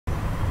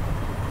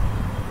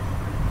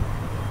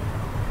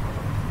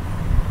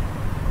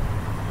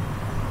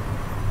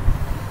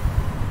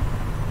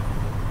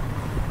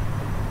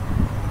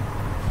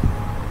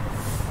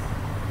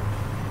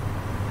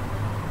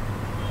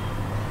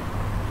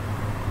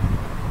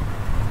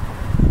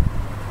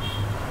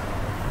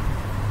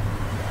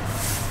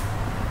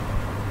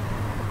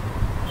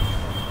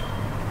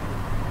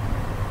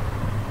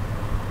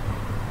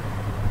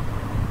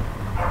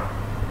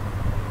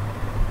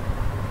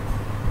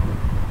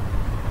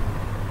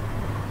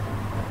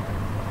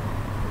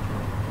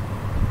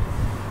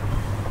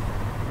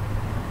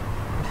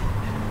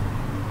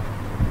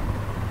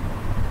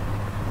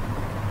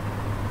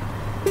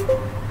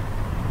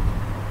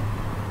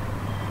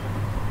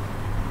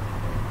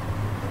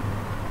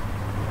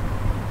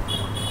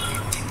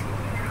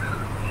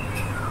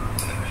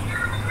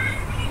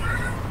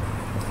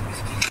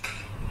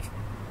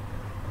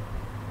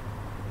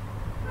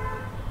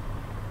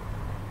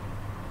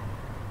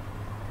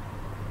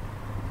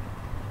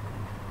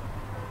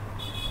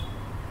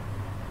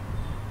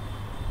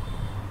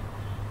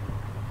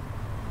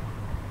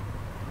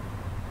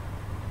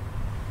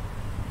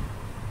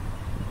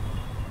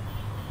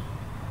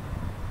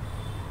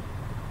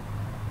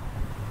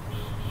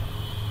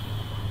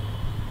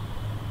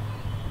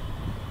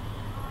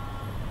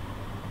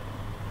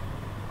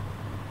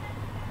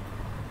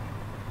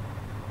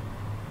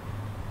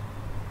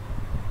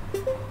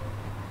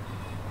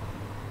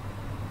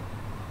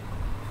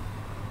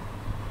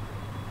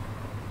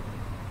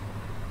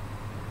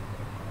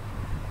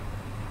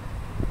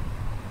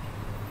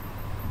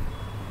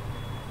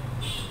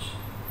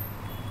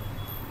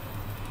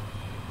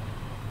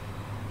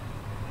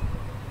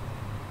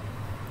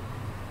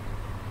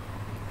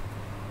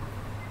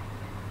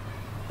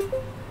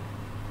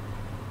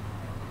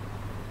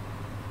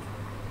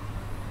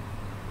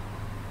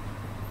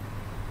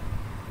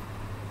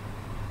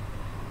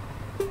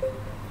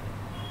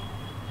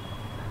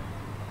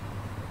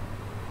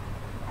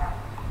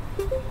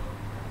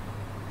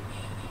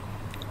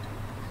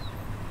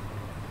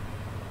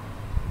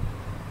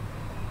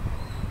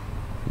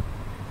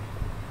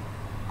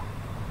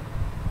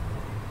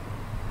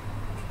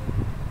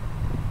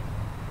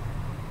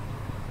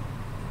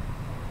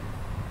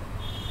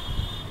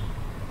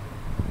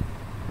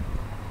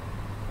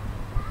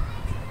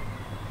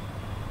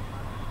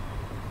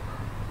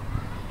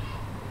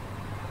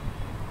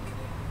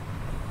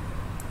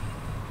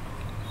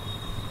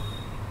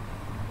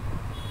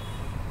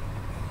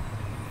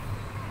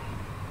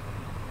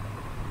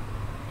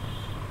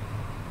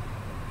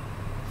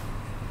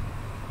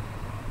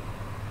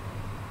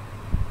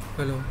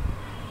Hello.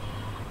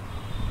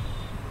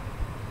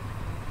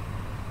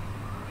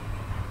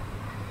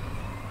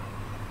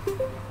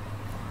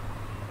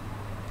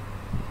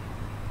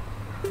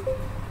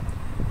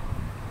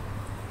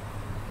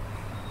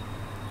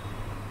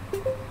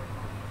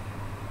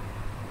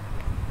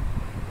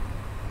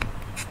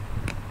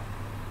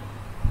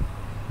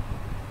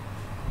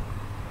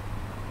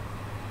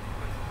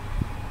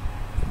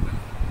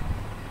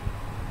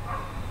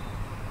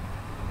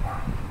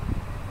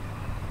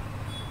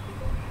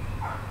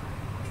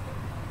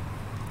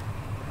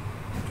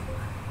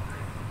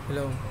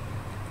 Hello.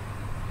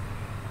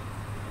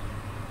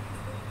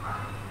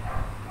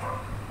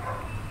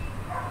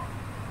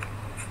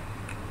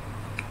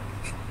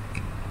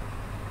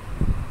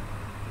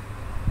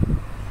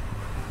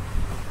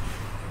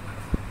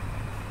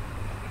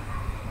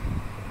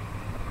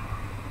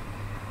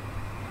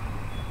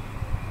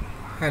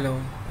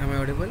 Hello. Am I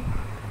audible?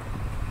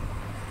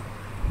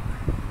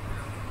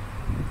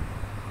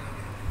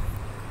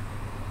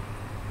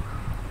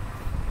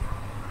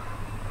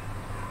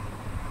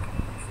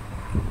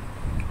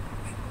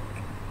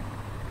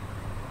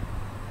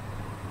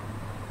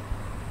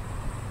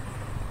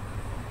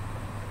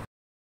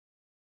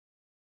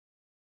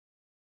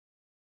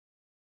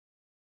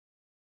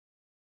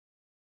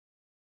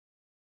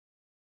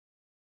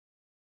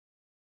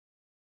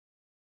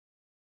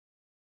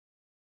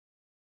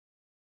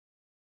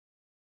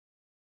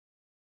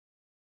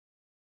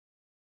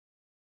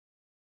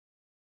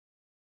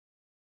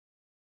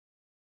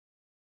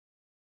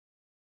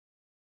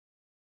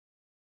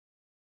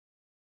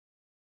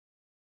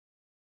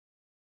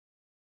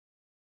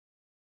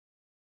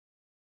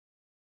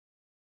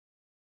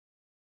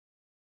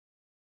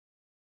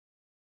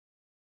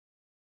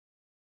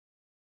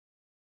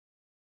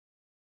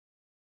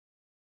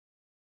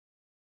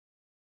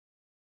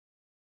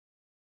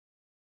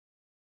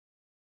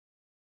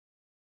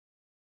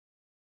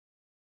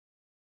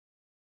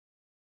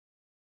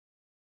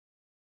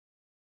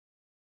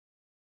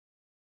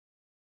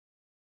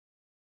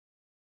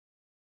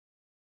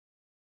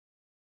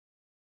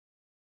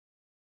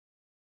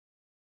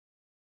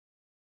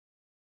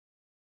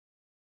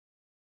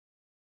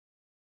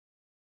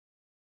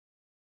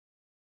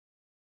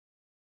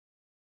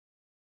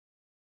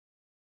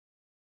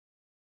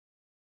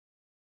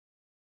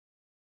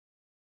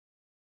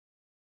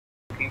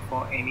 Looking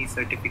for any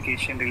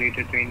certification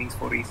related trainings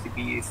for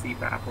IIBA,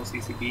 CBAP or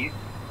CCBA,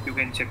 you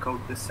can check out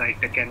this site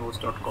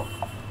techcanvas.com.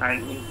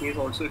 And in case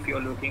also if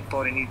you're looking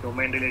for any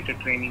domain related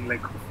training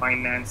like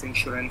finance,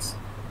 insurance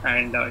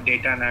and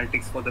data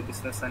analytics for the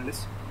business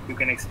analyst, you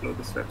can explore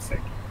this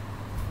website.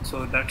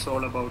 So that's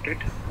all about it,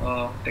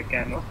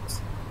 Techcanvas.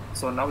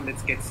 So now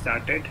let's get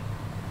started.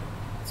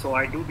 So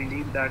I do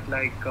believe that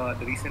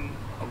the reason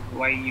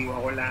why you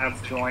all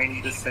have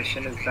joined this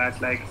session is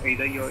that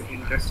either you're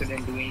interested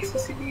in doing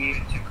CCBA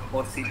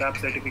or CBAP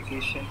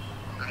certification,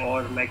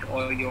 or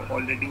you're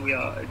already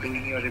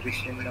doing your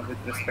revision with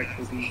respect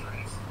to the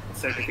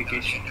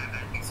certification.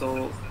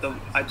 So the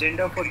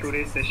agenda for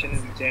today's session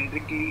is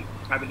generically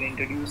I will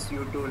introduce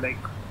you to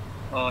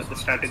the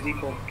strategy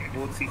for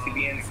both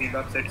CCBA and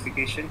CBAP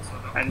certification,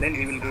 and then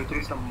we will go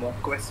through some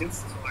mock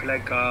questions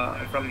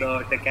from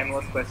the Tech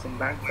Canvas question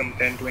bank. From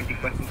 10-20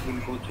 questions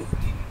we'll go through,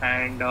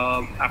 and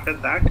after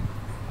that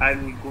I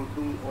will go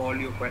through all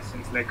your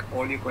questions,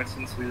 all your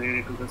questions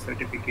related to the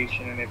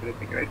certification and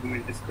everything, right? We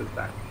will discuss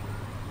that.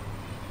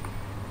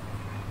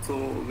 So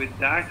with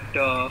that,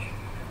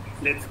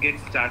 let's get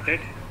started.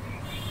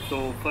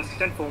 So first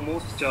and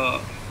foremost,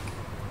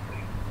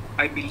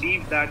 I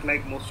believe that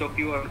most of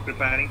you are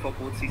preparing for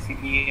both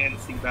CCBA and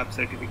CBAP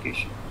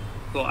certification.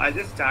 So I'll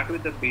just start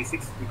with the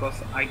basics because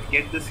I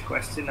get this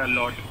question a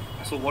lot.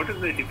 So what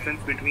is the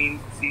difference between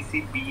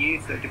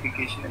CCBA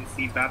certification and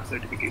CBAP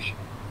certification?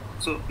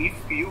 So if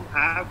you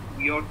have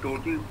your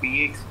total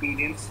BA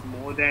experience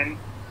more than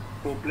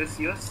 4+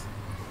 years,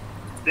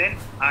 then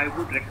I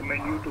would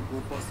recommend you to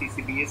go for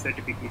CCBA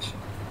certification.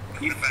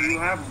 If you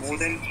have more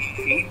than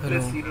 8+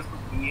 Hello. years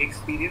of BA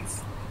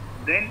experience,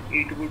 then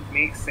it would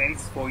make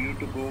sense for you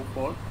to go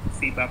for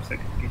CBAP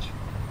certification.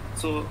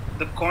 So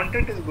the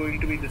content is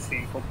going to be the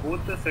same. For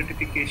both the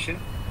certification,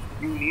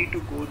 you need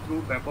to go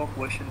through BAPOC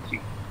version 3.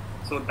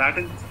 So that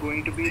is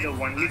going to be the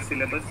only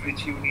syllabus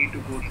which you need to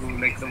go through.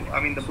 Like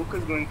the book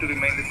is going to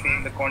remain the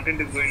same. The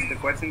content is the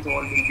questions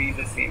all will be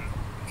the same.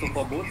 So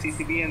for both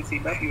CCBA and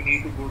CBAP, you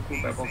need to go through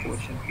BAPA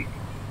portion 3.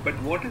 But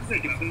what is the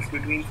difference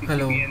between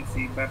Hello. CCBA and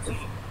CBAP is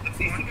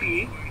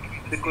CCBA,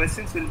 the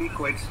questions will be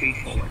quite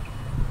straightforward.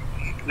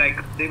 Like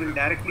they will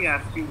directly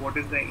ask you what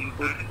is the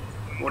input,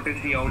 what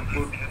is the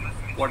output,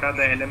 what are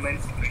the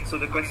elements. So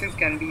the questions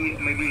can be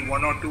maybe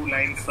 1 or 2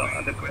 lines.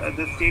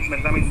 The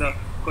statements, the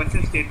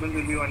question statement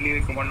will be only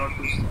like 1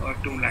 or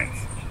 2 lines.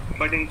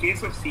 But in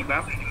case of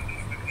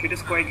CBAP, it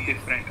is quite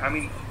different.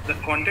 The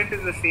content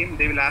is the same.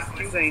 They will ask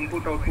you the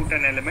input, output,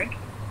 and element,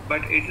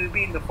 but it will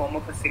be in the form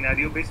of a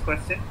scenario-based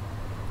question,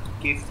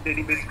 case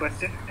study-based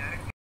question.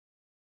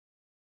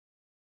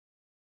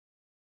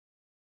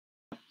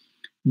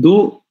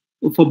 Though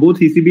for both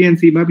CCBA and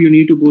CBAP, you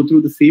need to go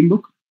through the same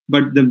book,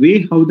 but the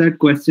way how that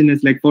question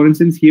is, like for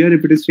instance, here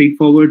if it is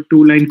straightforward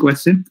 2-line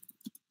question,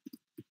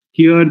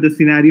 here the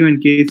scenario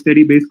and case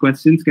study based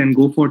questions can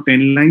go for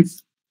 10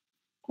 lines.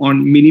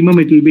 On minimum,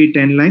 it will be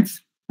 10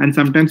 lines, and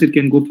sometimes it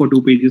can go for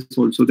 2 pages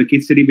also. The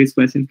case study based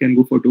questions can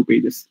go for 2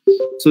 pages.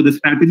 So the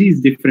strategy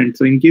is different.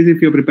 So in case if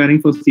you're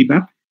preparing for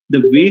CBAP,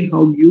 the way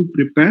how you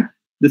prepare,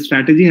 the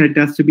strategy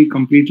has to be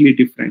completely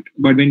different.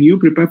 But when you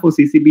prepare for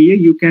CCBA,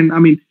 you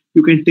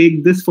can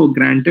take this for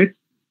granted.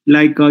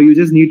 Like you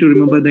just need to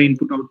remember the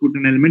input, output,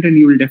 and element, and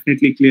you will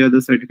definitely clear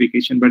the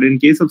certification. But in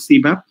case of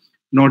CBAP,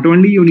 not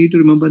only you need to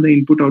remember the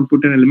input,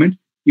 output, and element,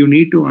 you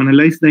need to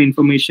analyze the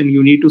information,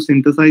 you need to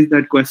synthesize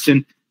that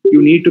question,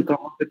 you need to come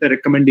up with a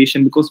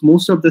recommendation, because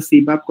most of the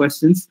CBAP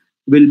questions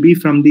will be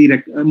from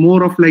the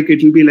more of like,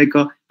 it will be like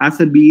as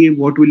a BA,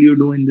 what will you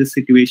do in this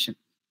situation?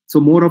 So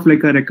more of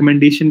like a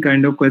recommendation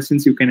kind of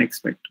questions you can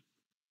expect.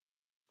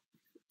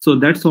 So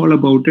that's all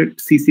about it,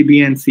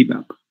 CCBA and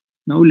CBAP.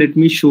 Now let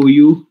me show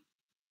you.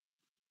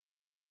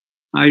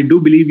 I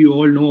do believe you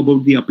all know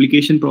about the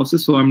application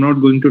process, so I'm not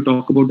going to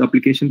talk about the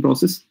application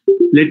process.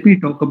 Let me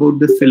talk about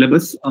the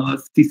syllabus,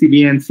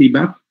 CCBA and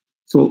CBAP.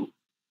 So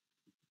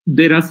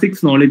there are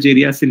 6 knowledge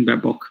areas in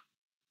BAPOC.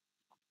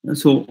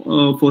 So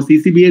for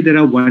CCBA, there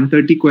are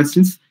 130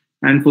 questions,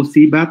 and for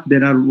CBAP,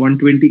 there are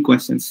 120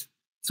 questions.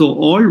 So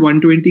all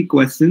 120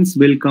 questions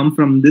will come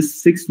from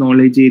this 6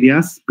 knowledge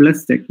areas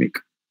plus technique.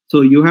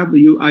 So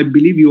I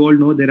believe you all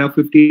know there are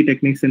 50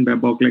 techniques in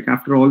BAPOC. Like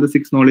after all the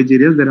 6 knowledge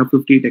areas, there are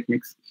 50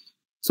 techniques.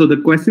 So the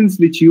questions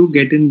which you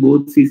get in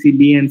both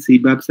CCBA and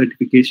CBAP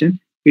certification,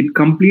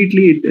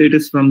 it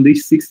is from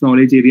these 6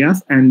 knowledge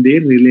areas and their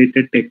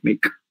related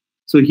technique.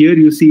 So here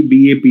you see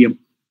BAPM.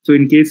 So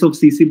in case of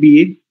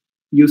CCBA,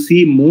 you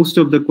see most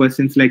of the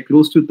questions, like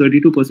close to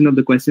 32% of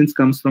the questions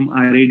comes from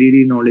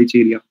RADD knowledge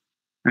area.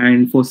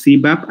 And for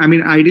CBAP,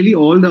 ideally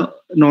all the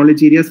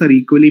knowledge areas are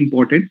equally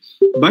important.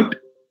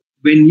 But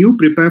when you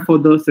prepare for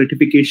the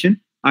certification,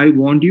 I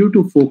want you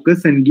to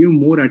focus and give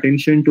more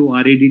attention to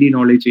RADD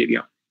knowledge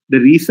area. The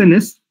reason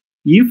is,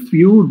 if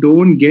you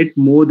don't get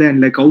more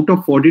than, like out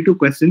of 42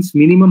 questions,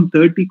 minimum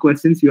 30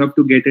 questions, you have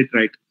to get it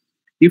right.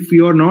 If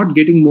you're not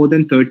getting more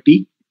than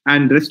 30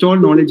 and rest all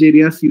knowledge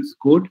areas you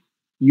scored,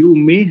 you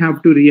may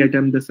have to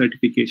reattempt the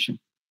certification.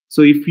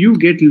 So if you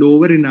get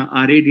lower in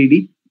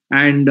RADD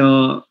and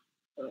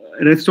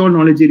rest all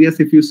knowledge areas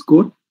if you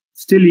score,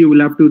 still you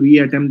will have to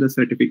reattempt the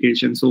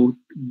certification. So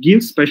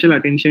give special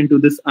attention to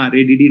this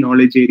RADD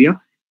knowledge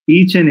area.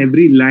 Each and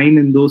every line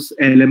in those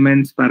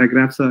elements,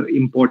 paragraphs are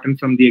important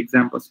from the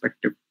exam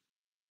perspective.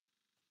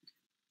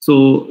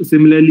 So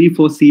similarly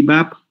for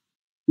CBAP,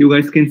 you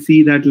guys can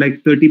see that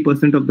like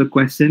 30% of the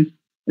question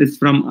is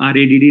from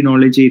RADD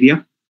knowledge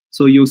area.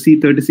 So you see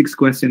 36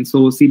 questions.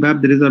 So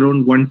CBAP, there is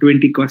around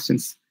 120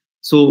 questions.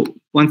 So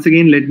once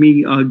again, let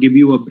me give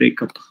you a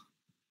breakup.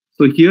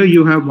 So here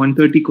you have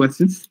 130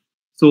 questions.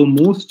 So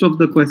most of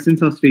the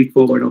questions are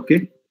straightforward,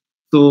 okay?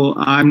 So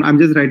I'm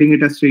just writing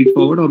it as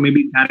straightforward, or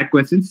maybe direct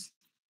questions.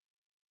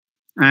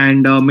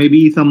 And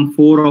maybe some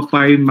 4 or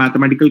 5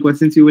 mathematical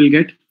questions you will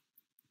get.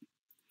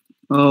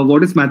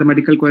 What is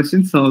mathematical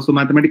questions? So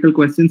mathematical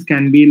questions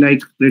can be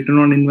like return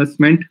on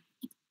investment,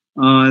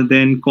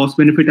 then cost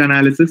benefit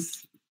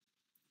analysis.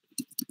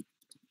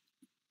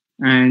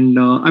 And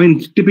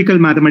typical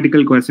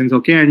mathematical questions,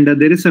 okay? And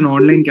there is an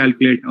online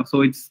calculator.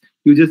 So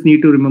you just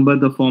need to remember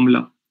the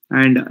formula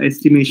and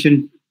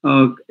estimation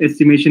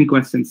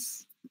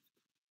questions.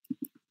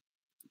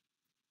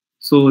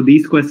 So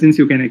these questions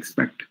you can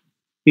expect.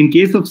 In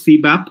case of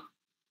CBAP,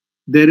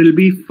 there will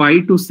be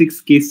 5 to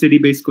 6 case study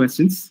based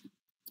questions,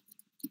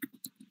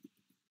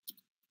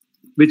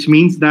 which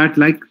means that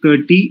like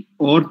 30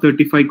 or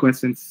 35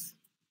 questions.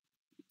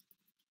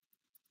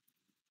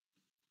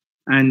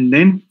 And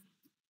then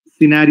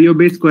scenario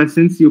based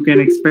questions, you can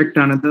expect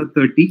another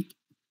 30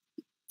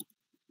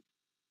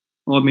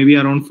 or maybe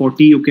around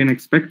 40 you can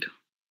expect.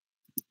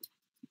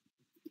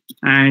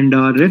 And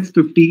rest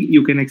 50,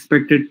 you can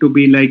expect it to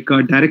be like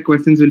direct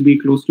questions will be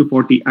close to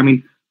 40.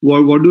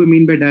 What do I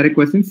mean by direct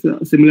questions?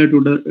 Similar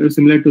to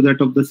that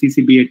of the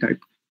CCBA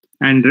type.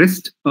 And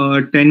rest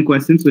 10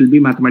 questions will be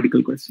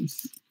mathematical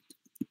questions.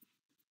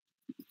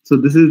 So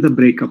this is the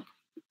breakup.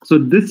 So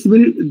this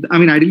will, I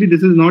mean, ideally,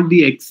 this is not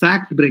the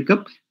exact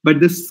breakup, but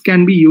this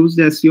can be used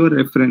as your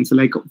reference.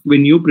 Like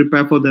when you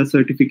prepare for the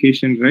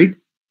certification, right?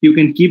 You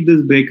can keep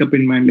this breakup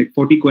in mind, like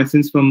 40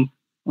 questions from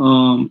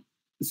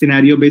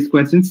scenario-based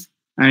questions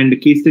and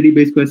case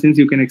study-based questions.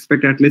 You can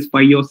expect at least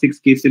 5 or 6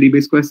 case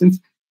study-based questions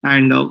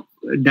and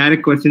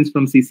direct questions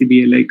from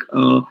CCBA, like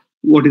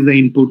what is the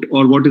input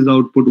or what is the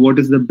output, what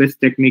is the best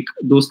technique,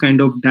 those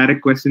kind of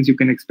direct questions you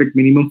can expect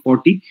minimum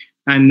 40,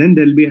 and then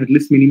there'll be at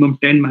least minimum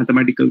 10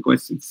 mathematical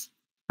questions.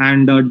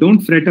 And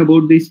don't fret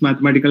about these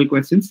mathematical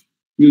questions.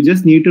 You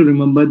just need to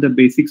remember the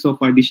basics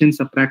of addition,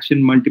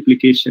 subtraction,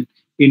 multiplication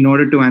in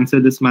order to answer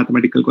this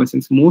mathematical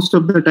questions. Most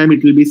of the time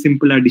it will be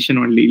simple addition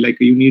only, like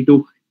you need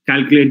to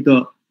calculate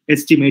the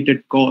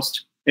estimated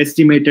cost,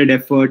 estimated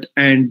effort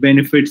and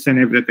benefits and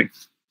everything.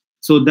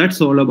 So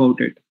that's all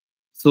about it.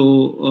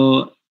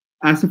 So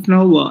as of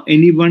now,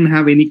 anyone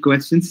have any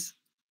questions?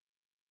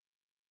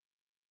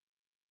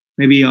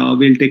 Maybe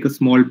we'll take a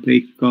small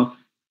break.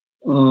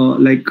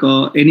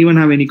 Anyone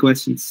have any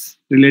questions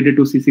related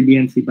to CCBA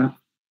and CBAP?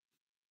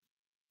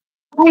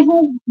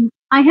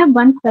 I have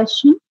one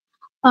question.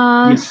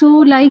 Yeah. So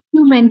like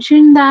you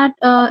mentioned that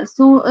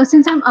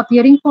since I'm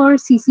appearing for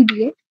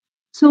CCBA,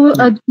 so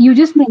you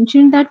just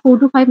mentioned that 4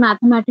 to 5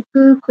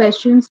 mathematical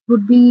questions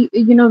would be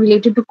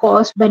related to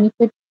cost,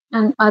 benefit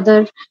and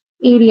other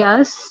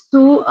areas.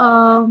 So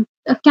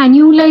can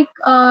you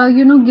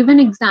give an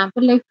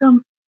example, like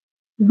from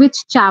which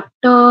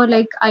chapter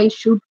like I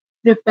should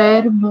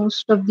prepare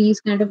most of these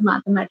kind of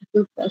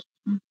mathematical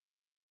questions?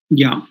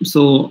 Yeah,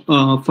 so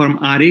from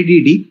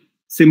RADD,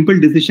 simple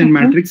decision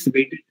matrix,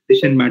 weighted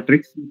decision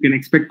matrix, you can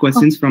expect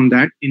questions from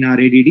that in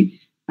RADD.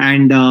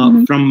 And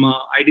from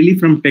ideally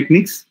from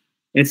techniques,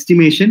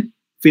 estimation,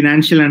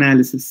 financial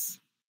analysis.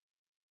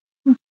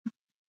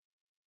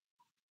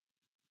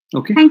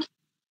 Okay. Thank you.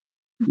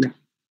 Yeah.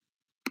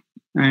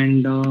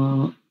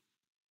 And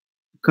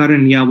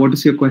Karan, yeah, what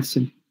is your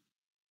question?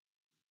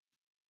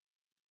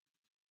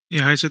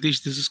 Yeah, hi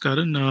Satish, this is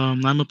Karan.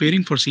 I'm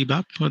appearing for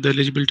CBAP. The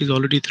eligibility is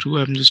already through.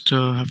 I'm just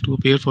have to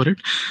appear for it.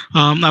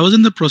 I was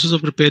in the process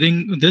of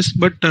preparing this,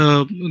 but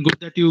good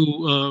that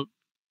you.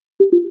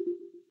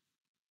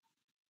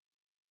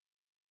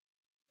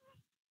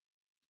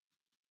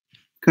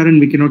 Karan,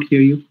 we cannot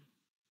hear you.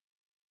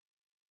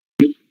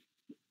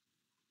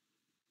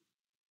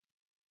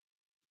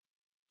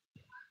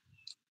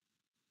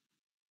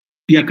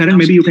 Yeah, Karan,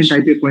 maybe you can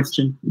type your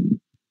question.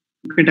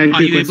 You can type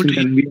your question,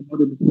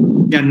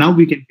 Karan. Yeah, now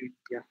we can hear you.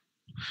 Yeah.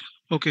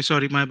 Okay,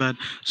 sorry, my bad.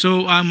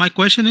 So my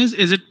question is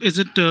it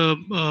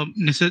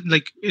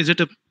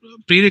a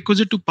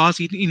prerequisite to pass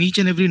in each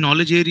and every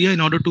knowledge area in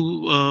order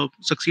to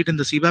succeed in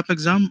the CBAP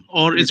exam,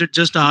 or is it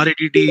just the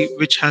RADD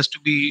which has to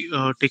be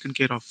taken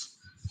care of?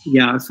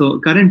 Yeah, so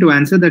Karan, to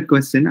answer that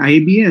question,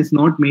 IIBA has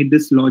not made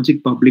this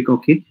logic public,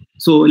 okay?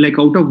 So like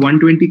out of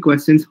 120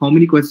 questions, how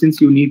many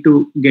questions you need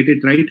to get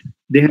it right?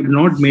 They have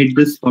not made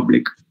this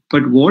public.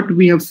 But what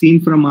we have seen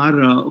from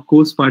our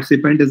course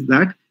participant is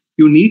that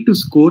you need to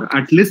score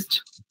at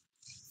least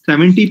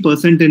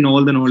 70% in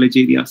all the knowledge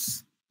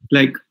areas.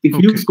 Like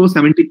if you score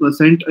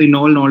 70% in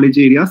all knowledge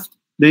areas,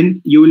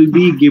 then you will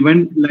be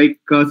given like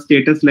a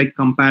status like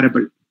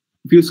comparable.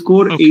 If you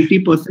score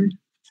 80%,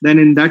 then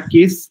in that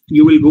case,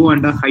 you will go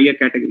under higher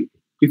category.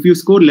 If you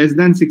score less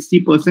than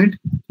 60%,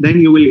 then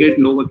you will get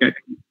lower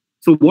category.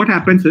 So what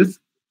happens is,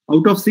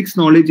 out of 6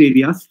 knowledge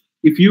areas,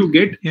 if you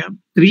get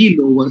 3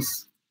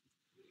 lowers,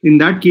 in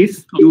that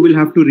case, you will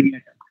have to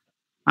re-attempt.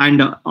 And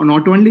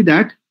not only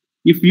that,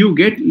 if you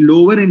get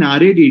lower in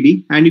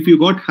RADD and if you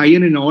got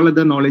higher in all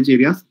other knowledge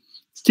areas,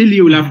 still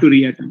you will have to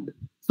re-attempt.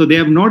 So they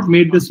have not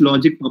made this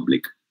logic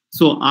public.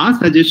 So our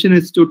suggestion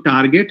is to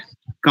target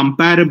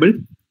comparable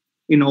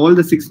in all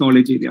the 6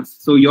 knowledge areas.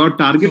 So your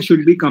target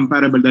should be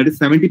comparable. That is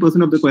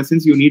 70% of the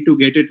questions you need to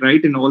get it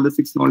right in all the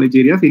 6 knowledge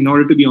areas in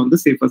order to be on the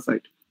safer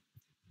side.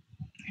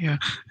 Yeah,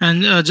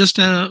 and just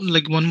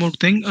like one more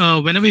thing,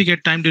 whenever you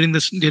get time during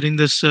this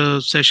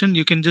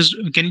session, can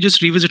you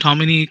just revisit how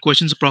many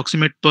questions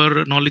approximate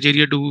per knowledge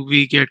area do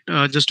we get,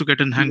 just to get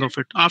a hang of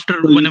it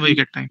after whenever you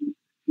get time?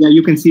 Yeah,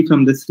 you can see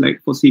from this slide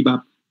for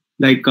CBAP,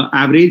 like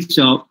average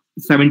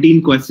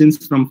 17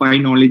 questions from 5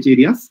 knowledge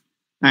areas,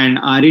 and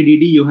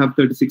RADD you have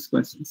 36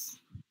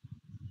 questions.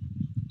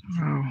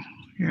 Oh,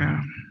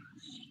 yeah,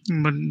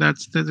 but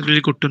that's really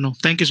good to know.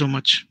 Thank you so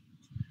much.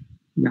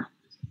 Yeah,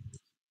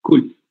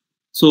 cool.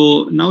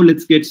 So now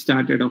let's get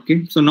started,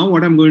 okay? So now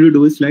what I'm going to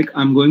do is like,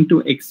 I'm going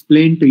to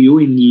explain to you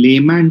in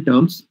layman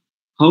terms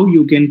how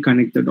you can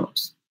connect the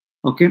dots,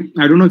 okay?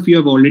 I don't know if you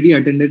have already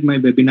attended my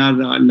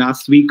webinar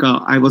last week.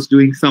 I was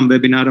doing some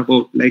webinar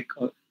about like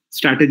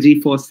strategy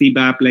for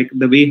CBAP, like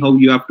the way how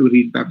you have to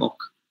read BABOK.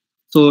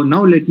 So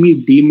now let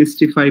me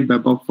demystify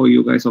BABOK for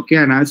you guys, okay?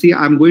 And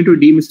I'm going to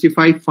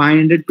demystify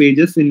 500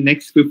 pages in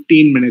next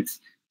 15 minutes.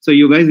 So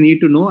you guys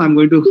need to know I'm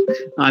going to,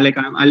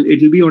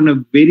 it'll be on a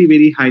very,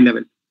 very high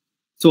level.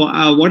 So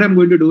what I'm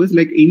going to do is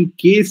like, in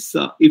case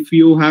if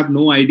you have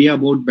no idea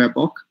about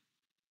BABOK,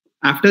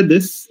 after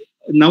this,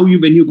 now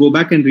when you go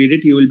back and read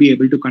it, you will be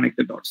able to connect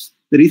the dots.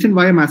 The reason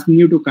why I'm asking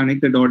you to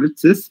connect the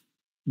dots is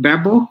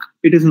BABOK,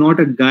 it is not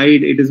a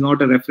guide, it is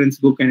not a reference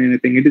book and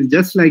anything. It is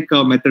just like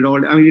a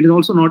methodology. I mean, it is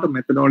also not a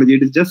methodology.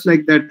 It is just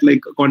like that,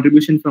 like a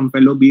contribution from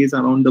fellow BAs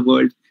around the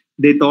world.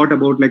 They thought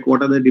about like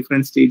what are the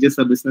different stages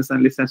a business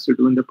analyst has to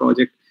do in the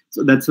project.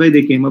 So that's why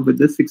they came up with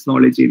the 6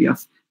 knowledge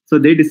areas. So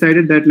they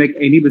decided that like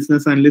any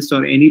business analyst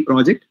or any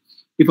project,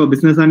 if a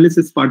business analyst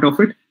is part of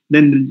it,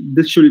 then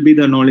this should be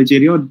the knowledge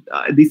area.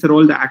 These are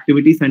all the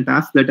activities and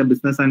tasks that a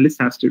business analyst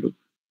has to do.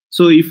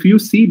 So if you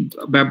see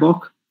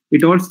BABOK,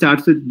 it all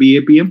starts with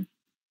BAPM,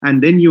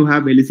 and then you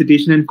have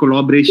elicitation and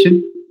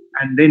collaboration,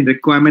 and then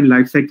requirement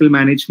lifecycle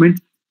management.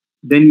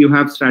 Then you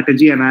have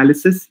strategy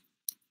analysis,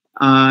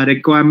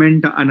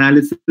 requirement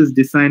analysis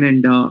design,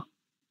 and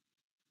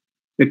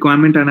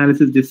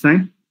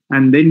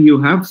and then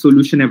you have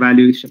solution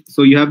evaluation.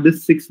 So you have the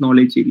 6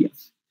 knowledge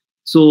areas.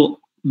 So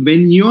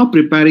when you are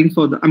preparing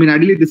for the, I mean,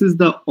 ideally this is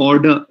the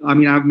order. I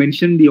mean, I've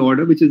mentioned the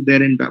order which is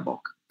there in BABOK.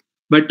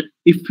 But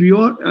if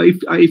you're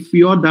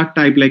that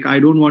type, like I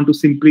don't want to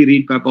simply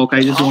read BABOK,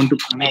 I just want to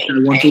connect, I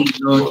want to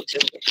learn.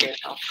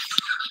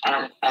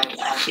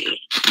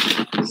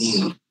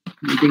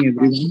 Meeting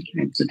everyone.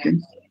 One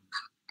second.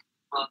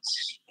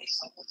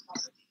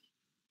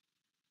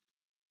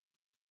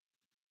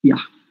 Yeah,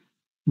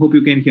 hope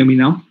you can hear me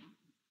now.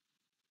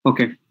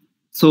 Okay,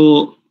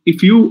 so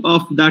if you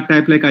of that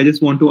type, like I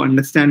just want to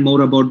understand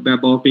more about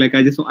BABOK, like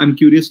I'm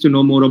curious to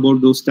know more about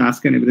those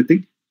tasks and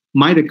everything.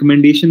 My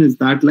recommendation is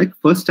that, like,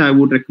 first I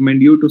would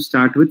recommend you to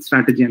start with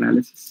strategy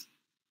analysis.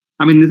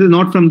 I mean, this is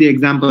not from the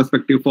exam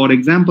perspective. For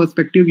exam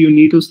perspective, you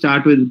need to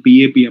start with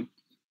BAPM.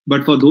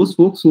 But for those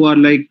folks who are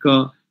like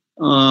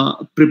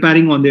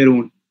preparing on their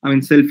own, I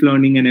mean,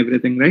 self-learning and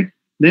everything, right?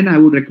 Then I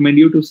would recommend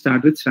you to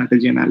start with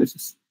strategy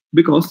analysis,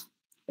 because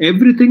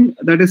everything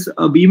that is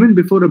even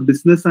before a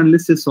business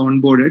analyst is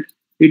onboarded,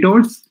 it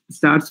all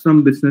starts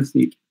from business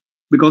need.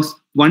 Because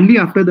only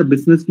after the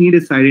business need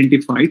is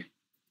identified,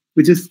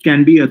 which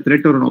can be a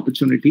threat or an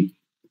opportunity,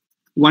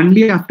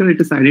 only after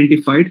it is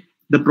identified,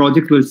 the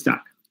project will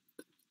start.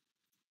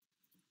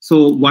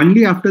 So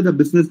only after the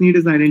business need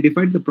is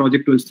identified, the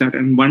project will start,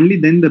 and only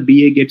then the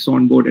BA gets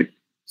onboarded.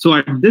 So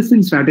at this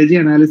in strategy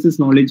analysis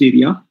knowledge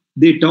area,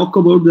 they talk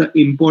about the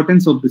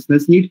importance of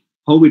business need,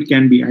 how it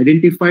can be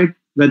identified,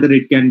 whether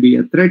it can be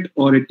a threat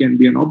or it can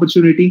be an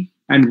opportunity.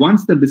 And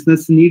once the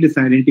business need is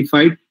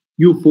identified,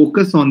 you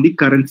focus on the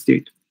current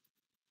state.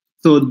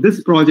 So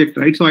this project,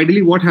 right? So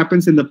ideally what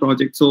happens in the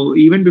project? So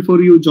even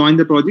before you join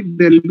the project,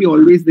 there will be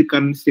always the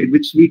current state,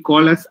 which we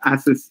call as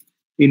assets.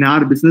 In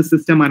our business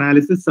system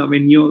analysis,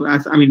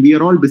 we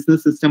are all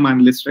business system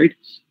analysts, right?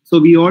 So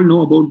we all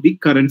know about the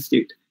current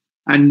state.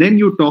 And then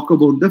you talk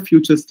about the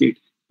future state,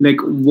 like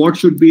what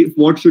should be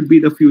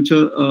the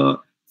future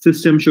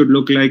system should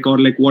look like, or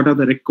like what are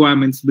the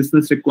requirements,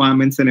 business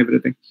requirements and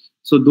everything.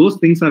 So those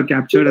things are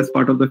captured as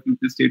part of the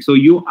future state. So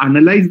you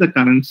analyze the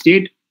current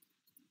state.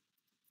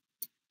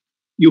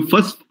 You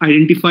first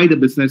identify the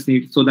business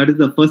need. So that is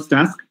the first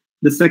task.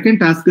 The second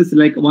task is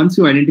like once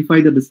you identify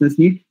the business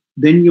need,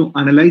 then you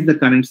analyze the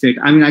current state.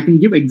 I mean, I can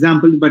give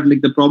examples, but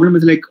like the problem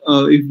is like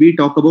if we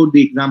talk about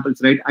the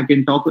examples, right? I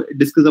can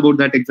discuss about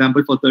that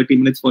example for 30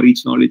 minutes for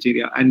each knowledge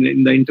area. And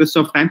in the interest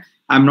of time,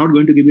 I'm not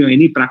going to give you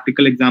any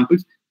practical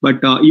examples,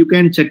 but you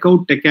can check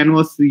out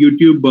TechCanvas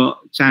YouTube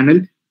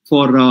channel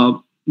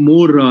for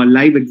more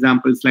live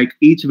examples. Like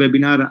each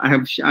webinar,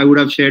 I would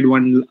have shared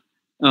one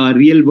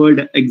real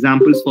world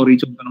examples for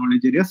each of the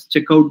knowledge areas.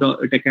 Check out the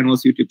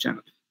TechCanvas YouTube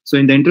channel. So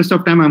in the interest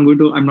of time, I'm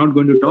not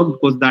going to talk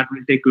because that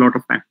will take a lot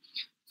of time.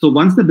 So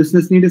once the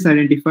business need is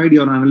identified,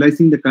 you're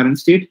analyzing the current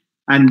state.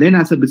 And then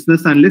as a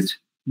business analyst,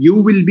 you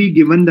will be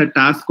given the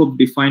task of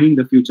defining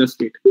the future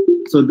state.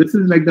 So this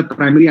is like the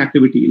primary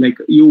activity. Like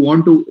you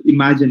want to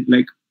imagine,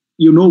 like,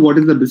 you know, what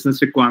is the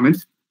business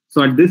requirements.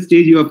 So at this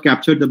stage, you have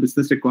captured the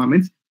business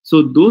requirements.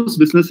 So those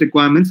business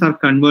requirements are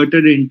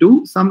converted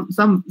into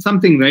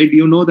something, right?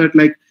 You know that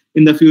like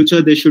in the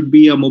future, there should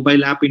be a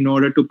mobile app in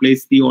order to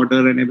place the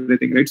order and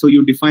everything, right? So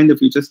you define the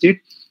future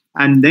state,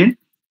 and then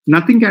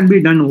nothing can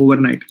be done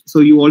overnight. So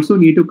you also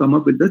need to come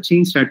up with the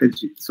change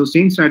strategy. So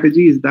change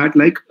strategy is that,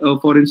 like,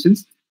 for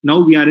instance, now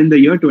we are in the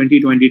year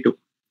 2022.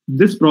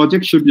 This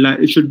project should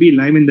be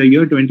live in the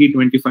year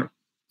 2025.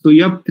 So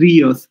you have 3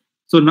 years.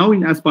 So now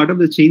as part of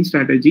the change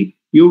strategy,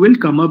 you will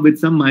come up with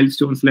some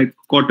milestones like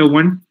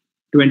Q1,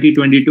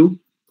 2022,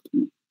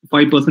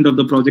 5% of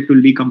the project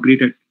will be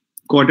completed.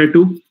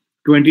 Q2,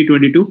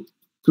 2022,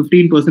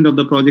 15% of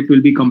the project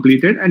will be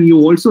completed. And you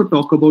also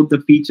talk about the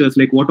features,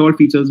 like what all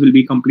features will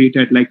be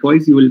completed.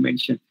 Likewise, you will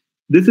mention.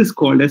 This is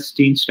called as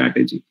change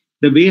strategy.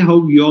 The way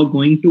how you're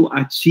going to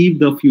achieve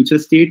the future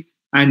state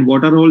and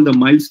what are all the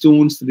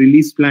milestones,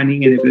 release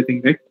planning and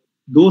everything, right?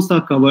 Those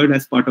are covered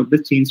as part of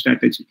the change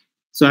strategy.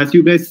 So as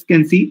you guys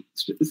can see,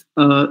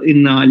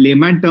 in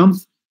layman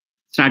terms,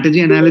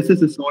 strategy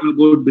analysis is all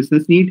about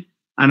business need,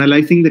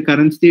 analyzing the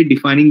current state,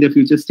 defining the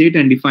future state,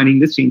 and defining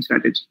the change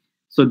strategy.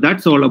 So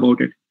that's all about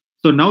it.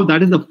 So now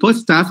that is the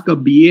first task a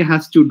BA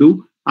has to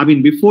do I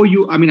mean, before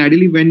you, I mean,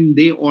 ideally, when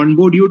they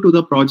onboard you to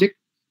the project,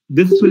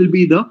 this will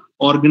be the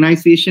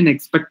organization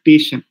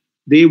expectation.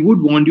 They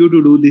would want you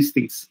to do these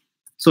things.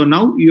 So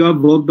now you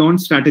have worked on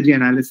strategy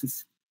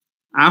analysis.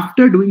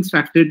 After doing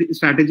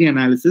strategy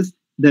analysis,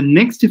 the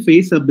next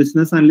phase a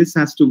business analyst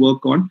has to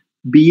work on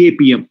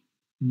BAPM,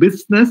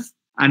 business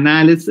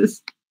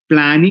analysis,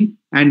 planning,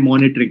 and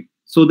monitoring.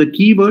 So the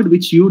keyword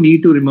which you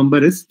need to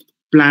remember is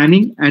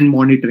planning and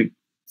monitoring.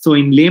 So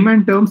in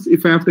layman terms,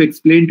 if I have to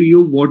explain to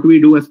you what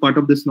we do as part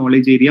of this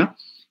knowledge area,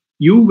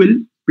 you will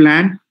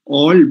plan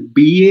all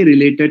BA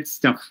related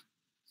stuff.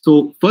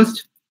 So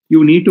first,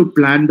 you need to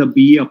plan the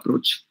BA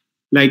approach.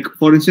 Like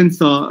for instance,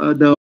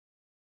 the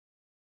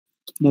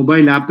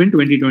mobile app in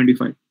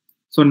 2025.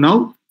 So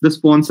now the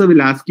sponsor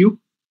will ask you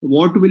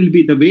what will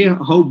be the way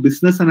how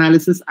business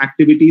analysis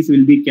activities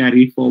will be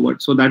carried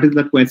forward. So that is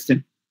the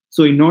question.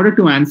 So in order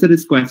to answer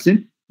this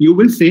question, you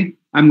will say,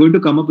 I'm going to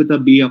come up with a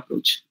BA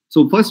approach.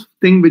 So first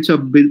thing which a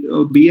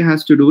BA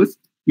has to do is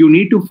you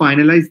need to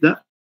finalize the,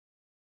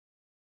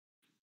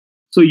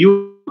 so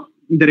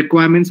the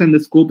requirements and the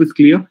scope is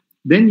clear.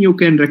 Then you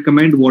can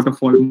recommend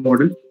waterfall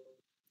model.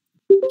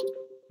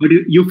 But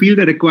you feel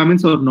the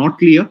requirements are not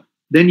clear,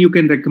 then you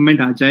can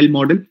recommend agile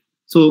model.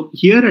 So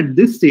here at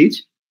this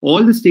stage,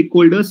 all the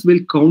stakeholders will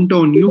count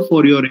on you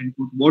for your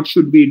input. What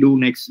should we do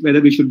next?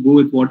 Whether we should go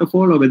with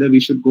waterfall or whether we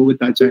should go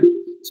with agile.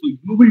 So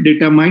you will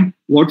determine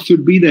what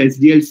should be the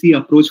SDLC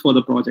approach for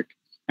the project.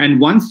 And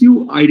once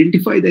you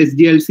identify the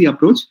SDLC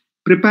approach,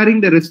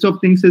 preparing the rest of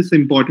things is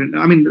important.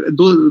 I mean,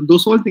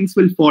 those all things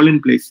will fall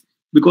in place.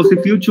 Because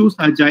if you choose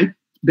agile,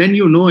 then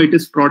you know it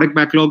is product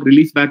backlog,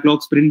 release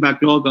backlog, sprint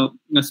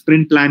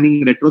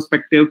planning,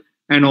 retrospective,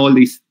 and all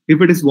these.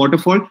 If it is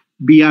waterfall,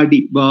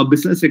 BRD,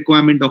 business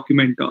requirement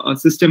document,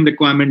 system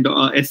requirement,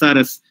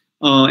 SRS,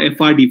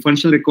 FRD,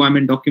 functional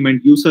requirement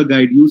document, user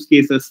guide, use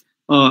cases,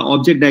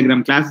 object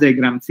diagram, class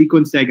diagram,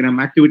 sequence diagram,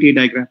 activity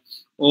diagram.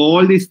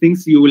 All these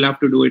things you will have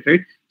to do it,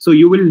 right? So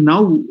you will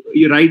now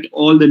write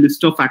all the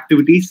list of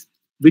activities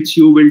which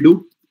you will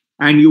do.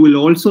 And you will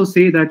also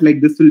say that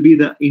like this will be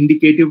the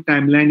indicative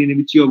timeline in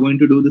which you are going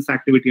to do this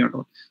activity at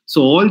all.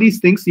 So all these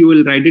things you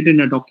will write it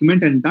in a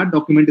document, and that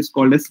document is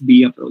called as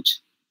B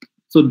approach.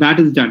 So that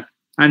is done.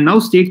 And now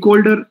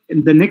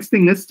the next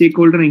thing is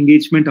stakeholder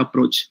engagement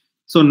approach.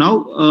 So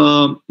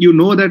now you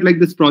know that like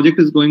this project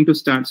is going to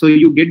start. So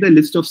you get the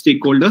list of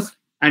stakeholders.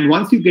 And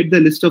once you get the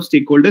list of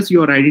stakeholders,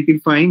 you are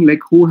identifying like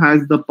who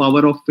has the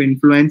power of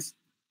influence,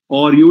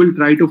 or you will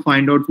try to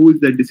find out who is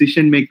the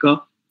decision maker.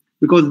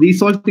 Because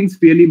these all things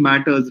really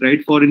matters,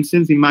 right? For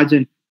instance,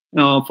 imagine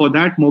for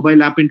that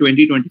mobile app in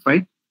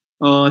 2025,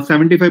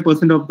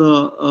 75% of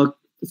the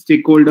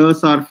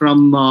stakeholders are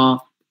from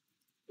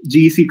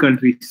GEC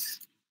countries.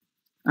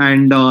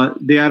 And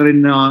they are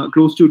in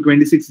close to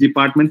 26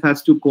 departments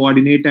has to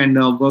coordinate and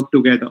work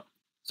together.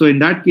 So in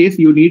that case,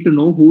 you need to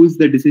know who is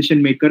the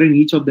decision maker in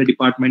each of the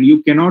department.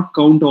 You cannot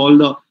count all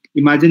the,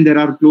 imagine there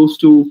are close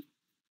to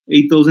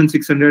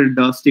 8,600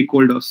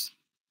 stakeholders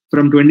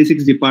from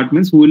 26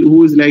 departments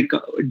who is like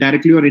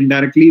directly or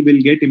indirectly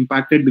will get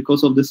impacted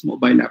because of this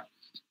mobile app.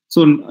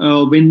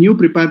 So when you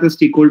prepare the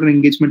stakeholder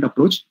engagement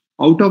approach,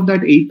 out of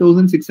that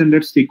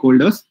 8,600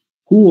 stakeholders,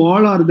 who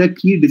all are the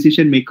key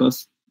decision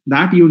makers,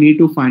 that you need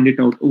to find it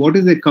out. What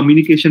is the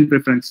communication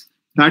preference?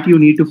 That you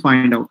need to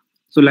find out.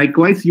 So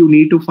likewise, you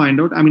need to find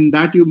out, I mean,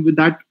 that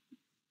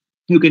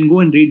you can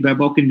go and read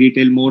Webhook in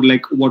detail more,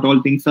 like what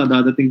all things are the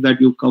other things that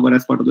you cover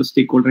as part of the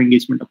stakeholder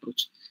engagement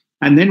approach.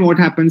 And then what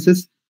happens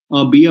is,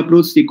 B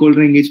approach,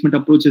 stakeholder engagement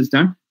approach is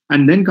done.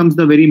 And then comes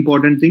the very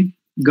important thing,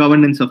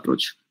 governance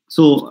approach.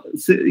 So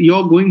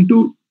you're going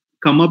to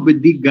come up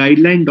with the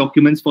guideline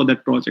documents for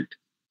that project.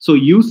 So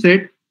you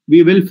said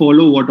we will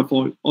follow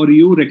waterfall, or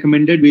you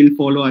recommended we'll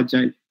follow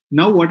agile.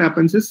 Now what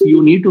happens is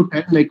you need to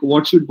tell like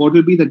what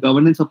will be the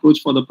governance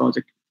approach for the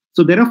project.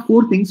 So there are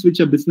 4 things which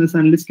a business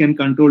analyst can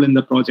control in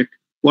the project.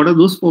 What are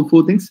those 4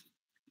 things?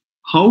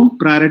 How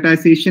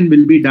prioritization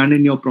will be done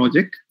in your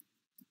project?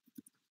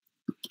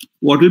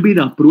 What will be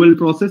the approval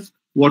process,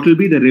 what will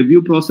be the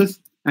review process,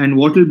 and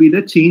what will be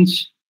the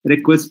change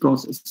request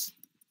process.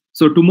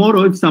 So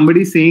tomorrow, if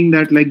somebody is saying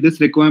that like this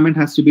requirement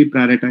has to be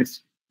prioritized,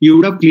 you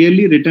would have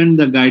clearly written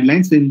the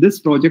guidelines. In this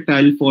project,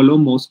 I'll follow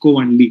Moscow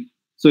only.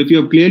 So if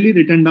you have clearly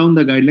written down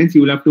the guidelines,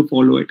 you will have to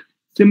follow it.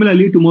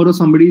 Similarly, tomorrow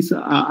somebody is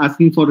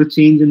asking for a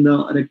change in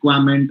the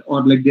requirement,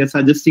 or like they're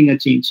suggesting a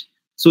change.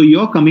 So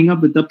you're coming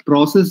up with a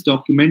process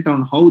document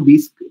on how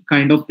these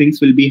kind of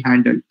things will be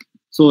handled.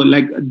 So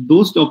like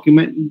this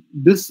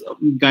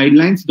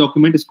guidelines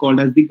document is called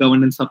as the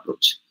governance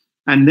approach.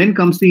 And then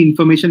comes the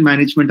information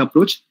management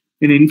approach.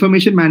 In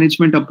information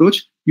management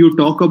approach, you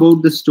talk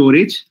about the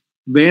storage.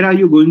 Where are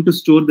you going to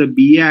store the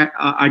BA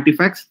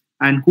artifacts,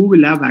 and who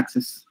will have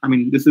access? I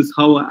mean, this is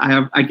how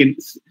I can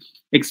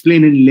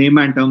explain in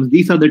layman terms.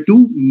 These are the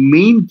 2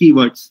 main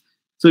keywords.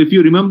 So if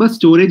you remember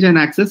storage and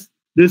access,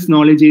 this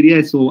knowledge area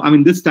is over. I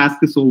mean, this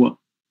task is over.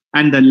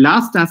 And the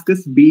last task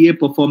is BA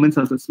performance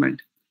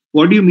assessment.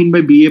 What do you mean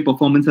by BA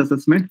performance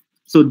assessment?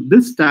 So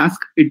this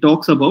task, it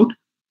talks about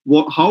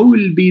how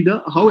will be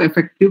how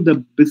effective the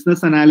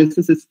business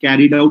analysis is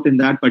carried out in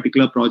that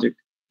particular project,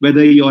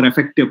 whether you're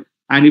effective.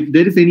 And if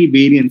there is any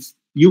variance,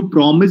 you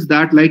promise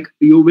that like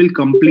you will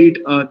complete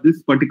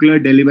this particular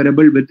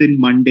deliverable within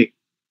Monday,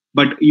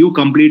 but you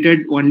completed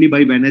only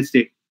by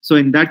Wednesday. So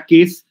in that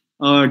case,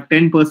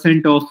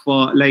 10% of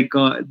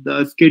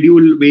the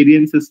schedule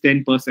variance is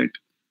 10%.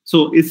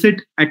 So is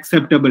it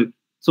acceptable?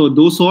 So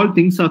those all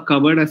things are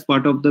covered as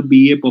part of the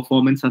BA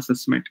performance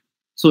assessment.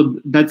 So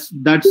that's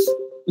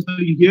so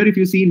here, if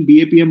you see in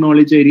BAPM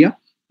knowledge area,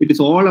 it is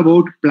all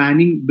about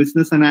planning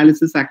business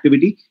analysis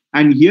activity.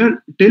 And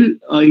here till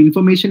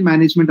information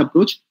management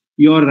approach,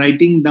 you're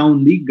writing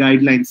down the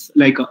guidelines,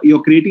 like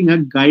you're creating a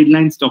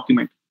guidelines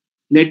document.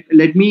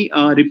 Let me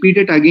repeat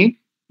it again.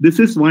 This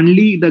is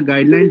only the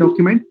guideline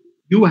document.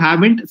 You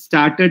haven't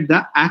started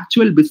the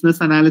actual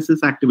business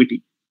analysis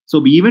activity.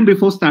 So even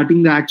before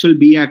starting the actual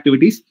BA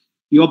activities,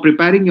 you're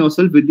preparing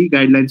yourself with the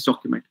guidelines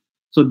document.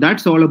 So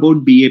that's all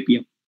about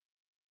BAPM.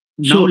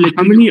 So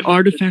how many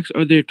artifacts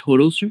are there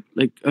total, sir?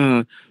 Like,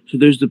 so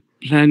there's the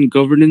plan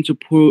governance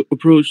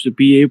approach, the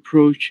BA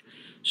approach.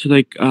 So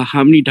like,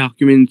 how many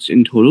documents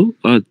in total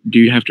do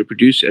you have to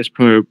produce as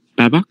per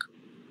BABOK?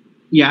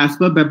 Yeah, as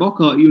per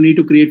BABOK, you need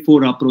to create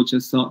 4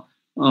 approaches.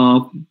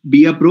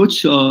 BA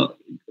approach,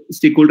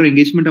 stakeholder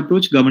engagement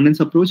approach,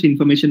 governance approach,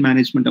 information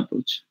management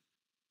approach.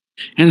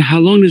 And how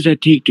long does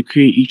that take to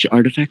create each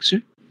artifact,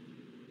 sir?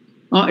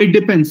 It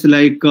depends,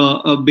 like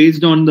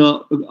based on the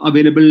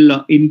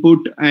available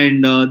input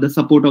and the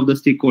support of the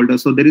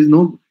stakeholders. So there is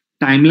no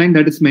timeline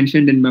that is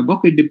mentioned in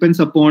BABOK. It depends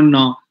upon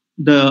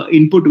the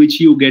input which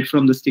you get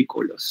from the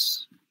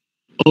stakeholders.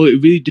 Oh,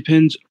 it really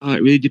depends.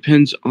 It really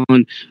depends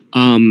on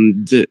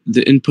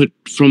the input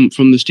from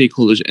the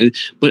stakeholders.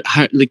 But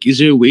how, like, is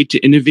there a way to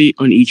innovate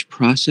on each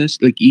process,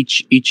 like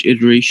each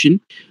iteration?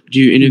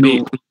 Do you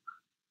innovate? No.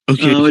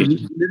 Okay.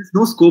 There is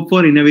no scope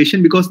for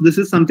innovation because this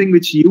is something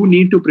which you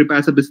need to prepare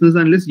as a business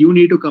analyst. You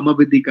need to come up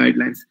with the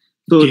guidelines.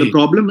 So the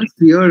problem is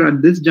here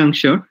at this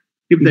juncture,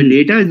 if the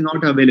data is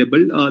not available,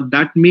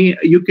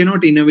 you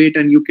cannot innovate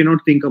and you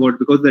cannot think about,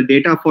 because the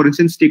data, for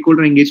instance,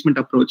 stakeholder engagement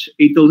approach,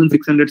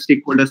 8,600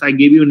 stakeholders. I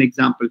gave you an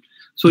example.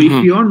 So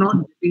if you are not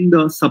getting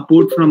the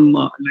support from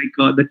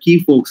the key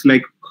folks,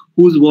 like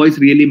whose voice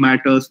really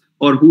matters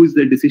or who is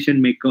the decision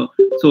maker,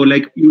 so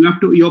like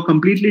you're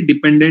completely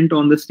dependent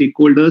on the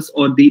stakeholders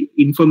or the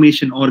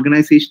information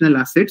organizational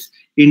assets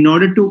in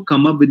order to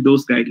come up with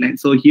those guidelines.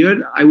 So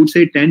here I would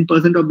say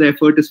 10% of the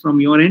effort is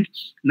from your end,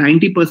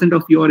 90%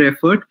 of your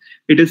effort,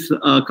 it is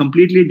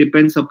completely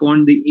depends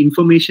upon the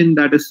information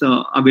that is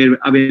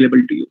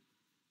available to you.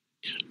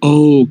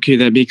 Oh, okay,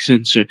 that makes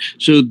sense, sir.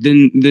 So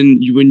then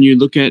when you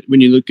look at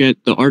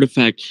the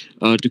artifact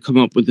to come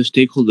up with the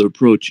stakeholder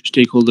approach,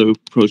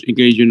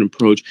 engagement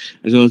approach,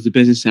 as well as the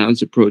business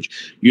analysis approach,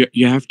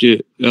 you have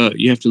to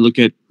look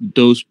at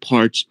those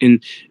parts in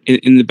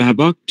the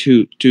BABOK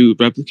to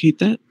replicate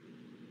that.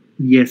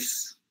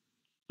 Yes.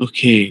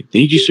 Okay.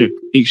 Thank you, sir.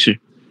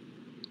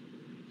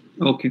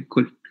 Okay,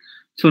 cool.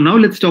 So now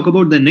let's talk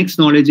about the next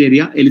knowledge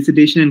area,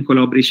 elicitation and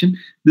collaboration.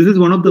 This is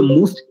one of the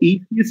most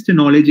easiest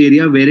knowledge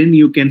area wherein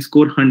you can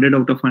score 100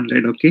 out of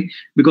 100. Okay,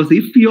 because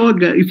if you are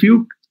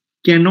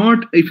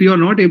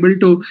not able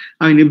to,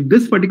 if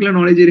this particular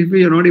knowledge area, if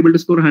you're not able to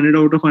score 100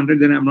 out of 100,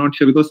 then I'm not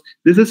sure, because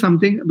this is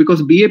something,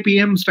 because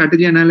BAPM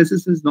strategy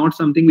analysis is not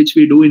something which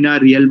we do in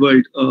our real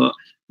world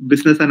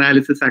business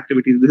analysis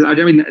activities.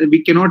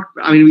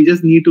 We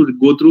just need to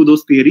go through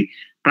those theory.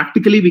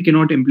 Practically, we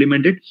cannot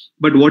implement it.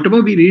 But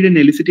whatever we read in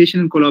elicitation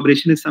and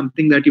collaboration is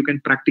something that you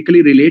can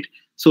practically relate.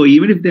 So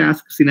even if they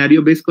ask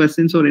scenario-based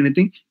questions or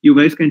anything, you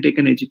guys can take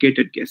an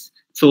educated guess.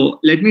 So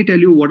let me tell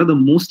you what are the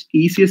most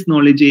easiest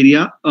knowledge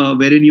area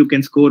wherein you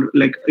can score,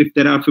 like if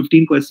there are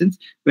 15 questions,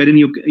 wherein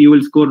you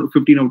will score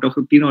 15 out of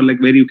 15, or like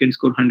where you can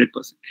score 100%.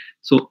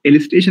 So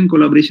elicitation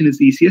collaboration is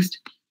easiest,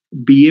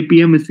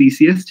 BAPM is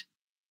easiest,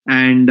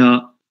 and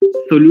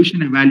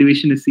solution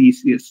evaluation is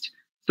easiest.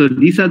 So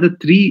these are the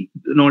 3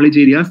 knowledge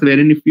areas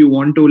wherein if you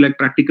want to like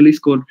practically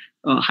score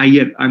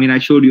higher, I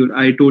told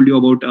you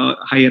about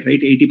higher, right?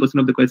 80%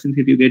 of the questions,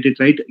 if you get it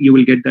right, you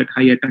will get that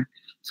higher time.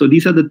 So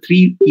these are the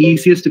 3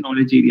 easiest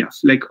knowledge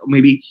areas. Like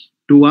maybe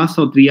 2 hours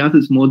or 3 hours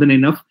is more than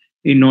enough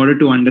in order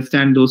to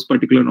understand those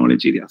particular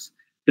knowledge areas.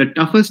 The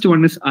toughest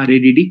one is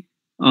RADD.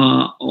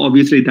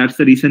 Obviously, that's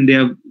the reason they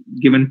have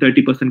given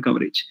 30%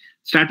 coverage.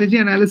 Strategy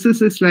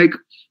analysis is like,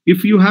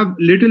 if you have a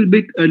little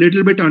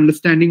bit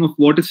understanding of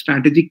what is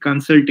strategic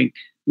consulting,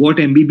 what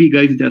MBB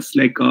guys does,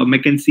 like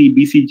McKinsey,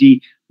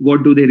 BCG,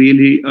 what do they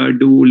really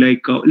do,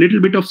 like a little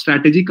bit of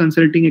strategy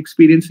consulting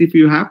experience, if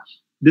you have,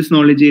 this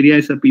knowledge area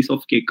is a piece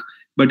of cake.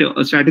 But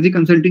strategy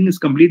consulting is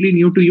completely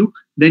new to you,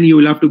 then you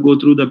will have to go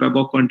through the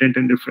BABOK content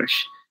and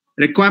refresh.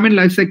 Requirement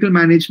lifecycle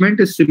management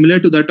is similar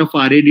to that of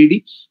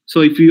RADD.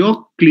 So if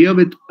you're clear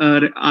with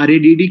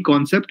RADD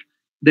concept,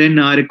 then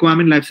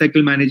requirement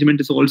lifecycle management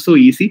is also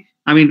easy.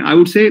 I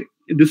would say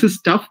this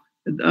is tough.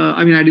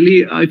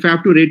 Ideally, if I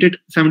have to rate it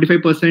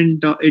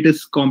 75%, it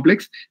is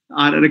complex.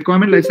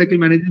 Requirement lifecycle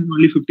management is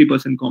only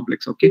 50%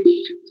 complex. Okay,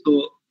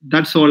 so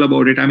that's all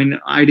about it. I mean,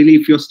 ideally,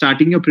 if you're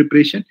starting your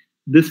preparation,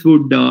 this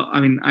would,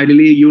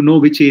 ideally, you know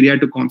which area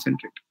to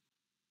concentrate.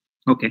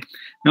 Okay,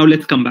 now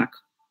let's come back.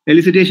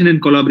 Elicitation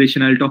and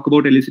collaboration. I'll talk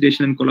about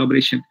elicitation and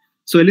collaboration.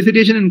 So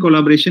elicitation and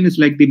collaboration is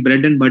like the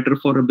bread and butter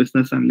for a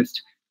business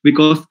analyst,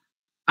 because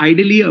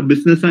ideally a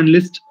business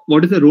analyst,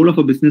 what is the role of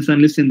a business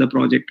analyst in the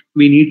project?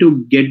 We need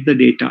to get the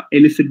data,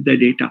 elicit the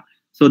data.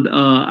 So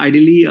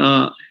ideally,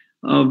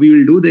 we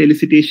will do the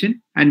elicitation,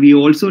 and we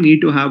also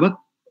need to have a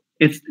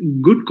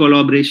good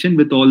collaboration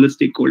with all the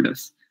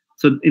stakeholders.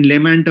 So in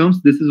layman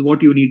terms, this is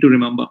what you need to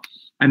remember.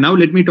 And now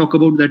let me talk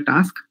about the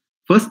task.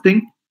 First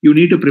thing, you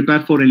need to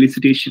prepare for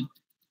elicitation.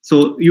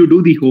 So you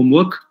do the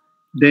homework.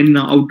 Then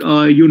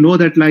you know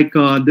that like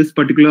this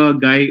particular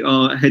guy,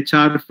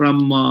 HR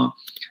from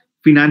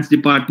finance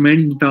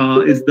department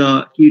is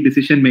the key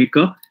decision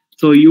maker.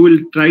 So you will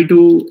try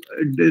to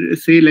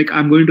say like,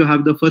 I'm going to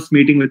have the first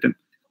meeting with him.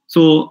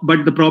 So,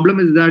 but the problem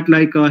is that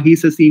like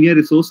he's a senior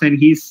resource and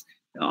his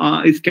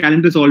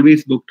calendar is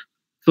always booked.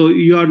 So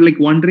you are like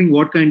wondering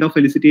what kind of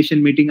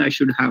elicitation meeting I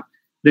should have.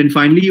 Then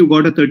finally you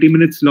got a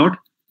 30-minute slot.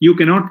 You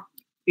cannot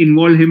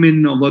involve him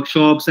in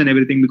workshops and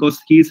everything because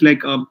he's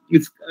like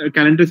his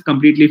calendar is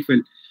completely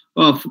full.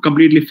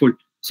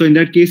 So in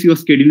that case, you're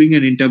scheduling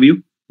an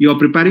interview. You're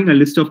preparing a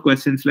list of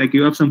questions. Like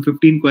you have some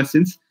 15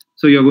 questions.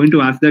 So you're going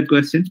to ask that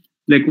question.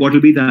 Like what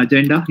will be the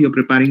agenda? You're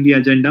preparing the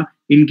agenda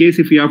in case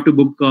if you have to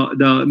book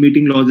the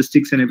meeting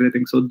logistics and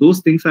everything. So those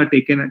things are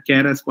taken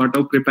care as part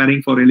of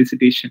preparing for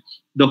elicitation.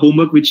 The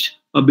homework which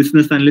a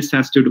business analyst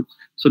has to do.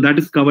 So that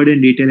is covered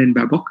in detail in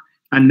BABOK.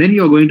 And then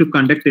you're going to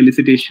conduct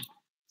elicitation.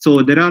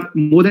 So there are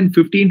more than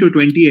 15 to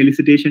 20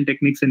 elicitation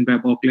techniques in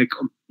BABOK, like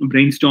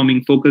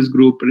brainstorming, focus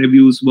group,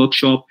 reviews,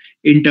 workshop,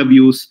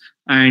 interviews,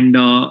 and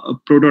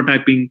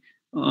prototyping,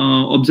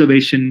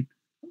 observation,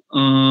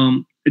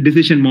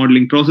 decision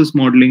modeling, process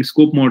modeling,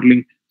 scope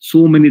modeling.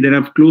 So many, there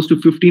are close to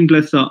 15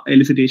 plus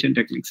elicitation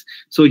techniques.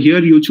 So here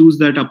you choose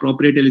that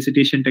appropriate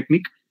elicitation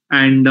technique.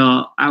 And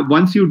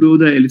once you do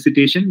the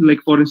elicitation, like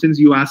for instance,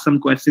 you ask some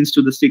questions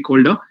to the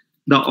stakeholder,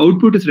 the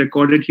output is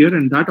recorded here,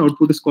 and that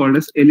output is called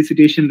as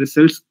elicitation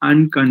results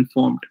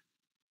unconfirmed.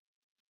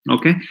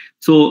 Okay,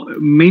 so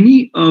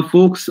many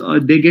folks,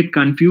 they get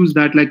confused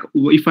that like,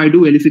 if I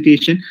do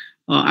elicitation,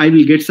 I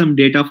will get some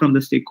data from the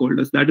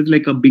stakeholders. That is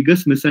like a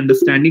biggest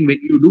misunderstanding.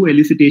 When you do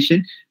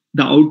elicitation,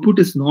 the output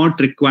is not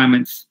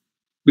requirements,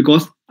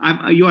 because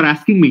you are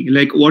asking me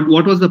like, what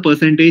was the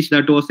percentage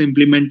that was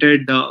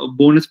implemented, the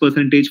bonus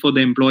percentage for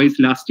the employees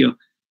last year?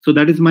 So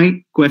that is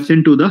my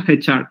question to the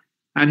HR.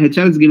 And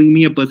HR is giving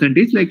me a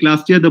percentage, like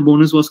last year the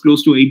bonus was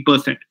close to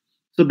 8%.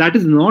 So that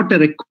is not a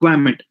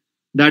requirement.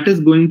 That is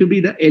going to be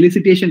the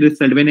elicitation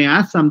result. When I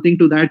ask something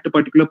to that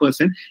particular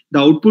person, the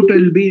output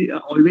will be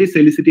always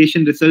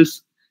elicitation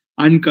results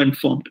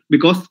unconfirmed,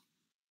 because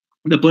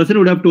the person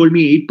would have told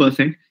me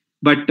 8%,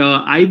 but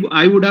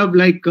I would have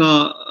like,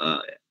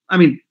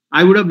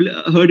 I would have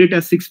heard it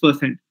as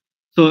 6%.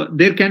 So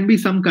there can be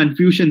some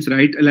confusions,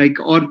 right? Like,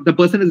 or the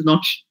person is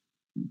not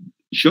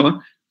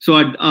sure. So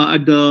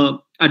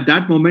at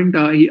that moment,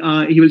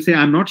 he will say,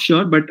 I'm not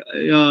sure, but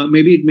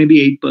maybe it may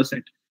be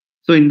 8%.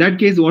 So in that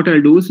case, what I'll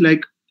do is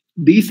like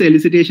these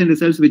elicitation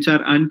results which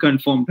are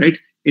unconfirmed, right?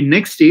 In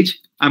next stage,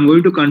 I'm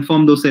going to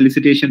confirm those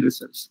elicitation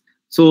results.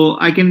 So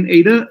I can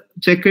either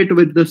check it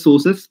with the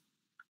sources,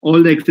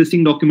 all the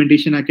existing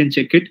documentation, I can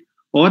check it,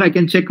 or I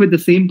can check with the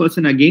same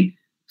person again.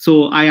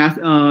 So I asked,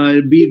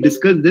 we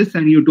discussed this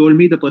and you told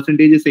me the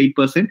percentage is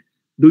 8%.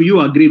 Do you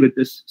agree with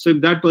this? So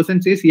if that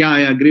person says, yeah, I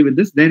agree with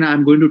this, then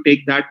I'm going to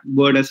take that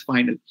word as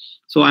final.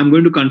 So I'm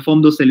going to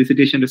confirm those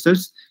elicitation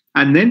results.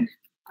 And then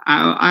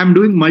I'm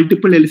doing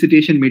multiple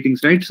elicitation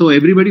meetings, right? So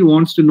everybody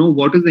wants to know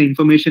what is the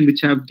information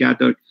which I have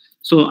gathered.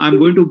 So I'm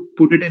going to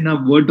put it in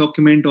a Word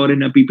document or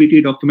in a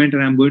PPT document,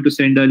 and I'm going to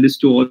send a list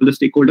to all the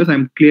stakeholders.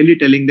 I'm clearly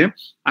telling them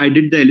I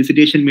did the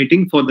elicitation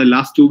meeting for the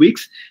last 2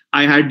 weeks.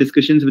 I had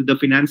discussions with the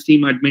finance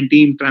team, admin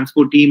team,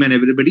 transport team, and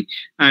everybody.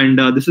 And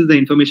this is the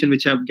information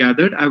which I've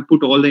gathered. I've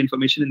put all the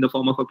information in the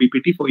form of a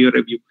PPT for your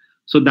review.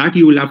 So that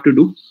you will have to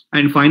do.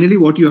 And finally,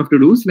 what you have to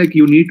do is like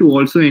you need to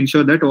also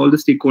ensure that all the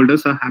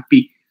stakeholders are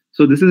happy.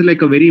 So this is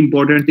like a very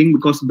important thing,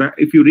 because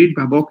if you read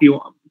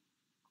BABOK,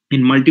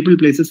 in multiple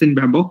places in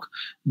BABOK,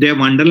 they have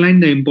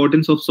underlined the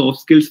importance of soft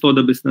skills for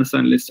the business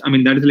analyst. I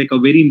mean, that is like a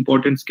very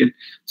important skill.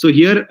 So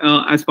here,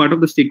 as part of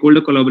the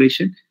stakeholder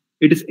collaboration,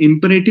 it is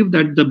imperative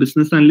that the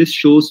business analyst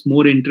shows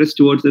more interest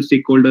towards the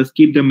stakeholders,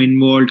 keep them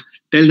involved,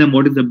 tell them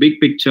what is the big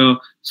picture.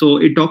 So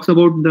it talks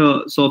about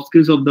the soft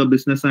skills of the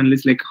business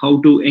analyst, like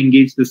how to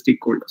engage the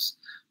stakeholders.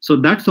 So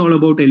that's all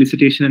about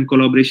elicitation and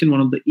collaboration,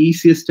 one of the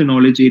easiest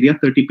knowledge area,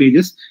 30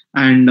 pages,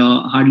 and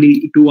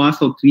hardly 2 hours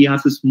or 3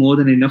 hours is more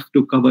than enough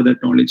to cover that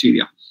knowledge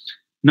area.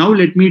 Now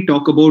let me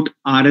talk about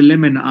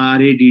RLM and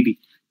RADD.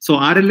 So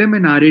RLM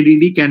and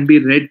RADD can be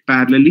read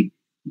parallelly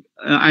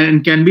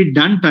and can be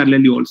done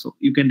parallelly also.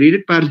 You can read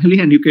it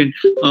parallelly, and you can,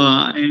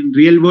 in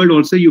real world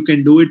also, you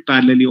can do it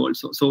parallelly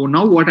also. So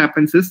now what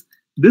happens is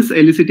this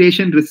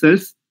elicitation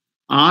results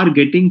are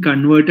getting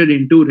converted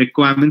into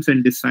requirements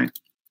and design.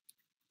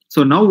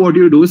 So now what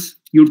you do is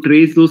you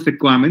trace those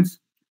requirements.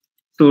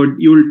 So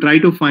you will try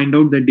to find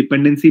out the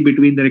dependency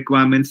between the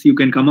requirements. You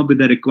can come up with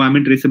the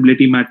requirement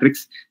traceability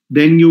matrix.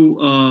 Then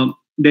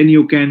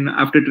you can,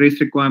 after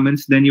trace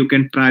requirements, then you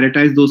can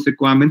prioritize those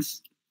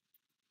requirements,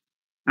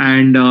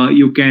 and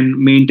you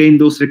can maintain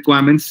those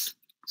requirements.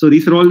 So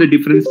these are all the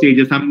different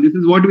stages. I mean, this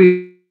is what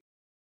we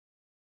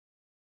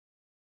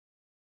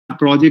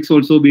projects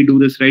also, we do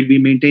this, right? We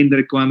maintain the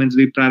requirements,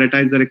 we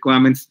prioritize the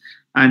requirements,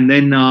 and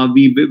then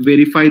we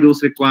verify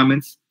those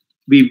requirements,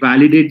 we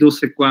validate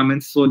those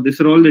requirements. So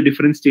these are all the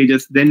different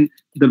stages. Then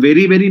the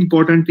very, very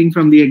important thing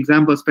from the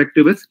exam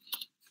perspective is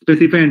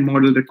specify and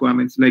model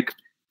requirements. Like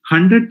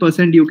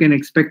 100% you can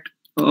expect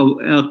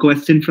a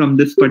question from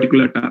this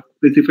particular task,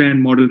 specify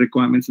and model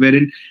requirements,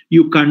 wherein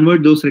you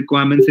convert those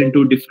requirements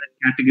into different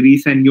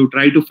categories and you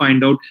try to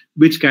find out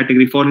which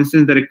category. For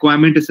instance, the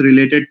requirement is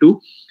related to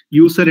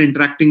user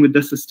interacting with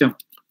the system.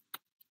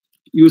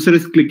 User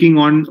is clicking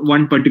on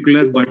one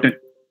particular button.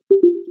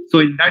 So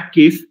in that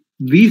case,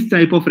 these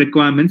type of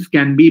requirements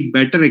can be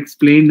better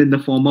explained in the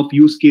form of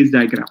use case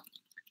diagram.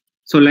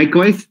 So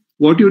likewise,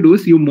 what you do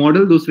is you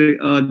model those,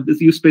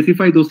 you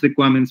specify those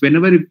requirements.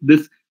 Whenever if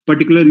this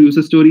particular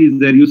user story is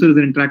there, user is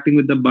interacting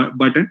with the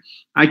button,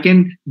 I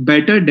can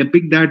better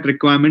depict that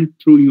requirement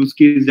through use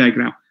case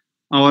diagram.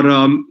 Or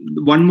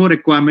one more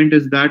requirement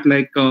is that,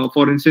 like,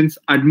 for instance,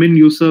 admin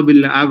user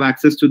will have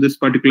access to this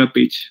particular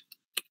page.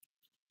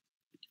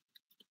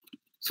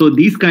 So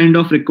these kind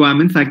of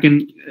requirements, I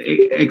can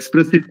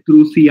express it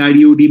through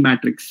CRUD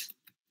matrix,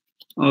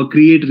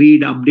 create,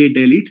 read, update,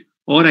 delete,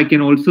 or I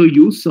can also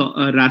use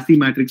a RASI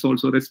matrix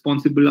also,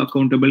 responsible,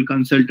 accountable,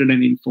 consulted,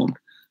 and informed.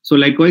 So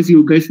likewise,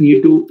 you guys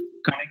need to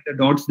connect the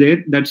dots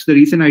there. That's the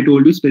reason I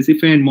told you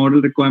specify and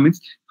model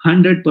requirements.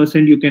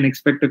 100% you can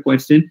expect a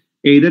question.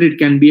 Either it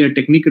can be a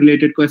technical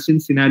related question,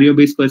 scenario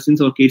based questions,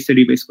 or case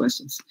study based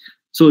questions.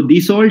 So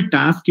these all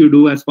tasks you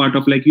do as part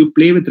of, like, you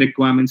play with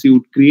requirements,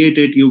 you create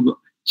it, you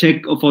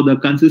check for the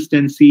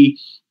consistency,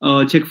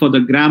 check for the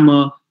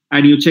grammar,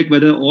 and you check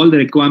whether all the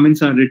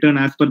requirements are written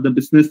as per the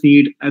business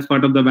need as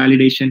part of the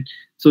validation.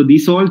 So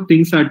these all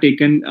things are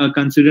taken,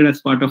 considered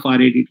as part of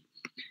RAD.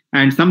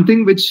 And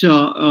something which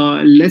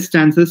less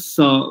chances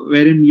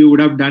wherein you would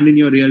have done in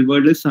your real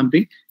world is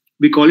something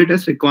we call it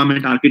as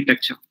requirement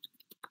architecture.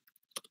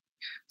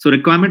 So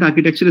requirement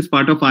architecture is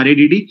part of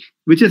RADD,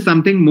 which is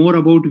something more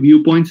about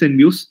viewpoints and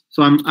views.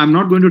 So I'm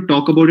not going to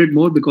talk about it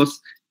more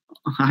because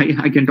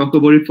I can talk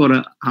about it for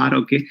an hour,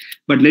 okay?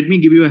 But let me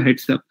give you a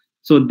heads up.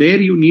 So there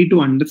you need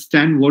to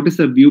understand what is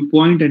a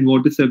viewpoint and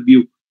what is a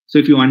view. So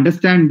if you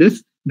understand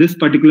this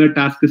particular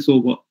task is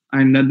over.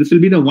 And this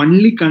will be the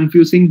only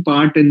confusing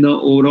part in the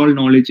overall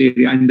knowledge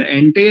area. In the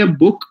entire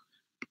book,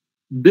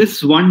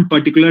 this one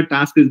particular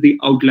task is the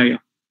outlier.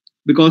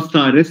 Because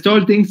the rest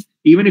all things,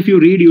 even if you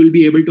read, you will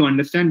be able to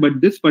understand.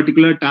 But this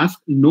particular task,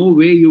 no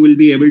way you will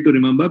be able to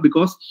remember,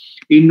 because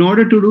in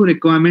order to do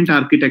requirement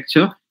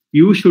architecture,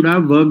 you should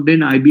have worked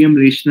in IBM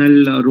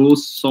Rational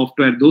ROS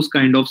software, those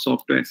kind of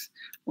softwares.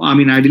 I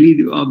mean,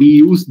 ideally, we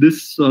used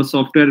this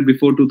software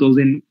before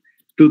 2000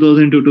 to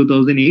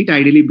 2008,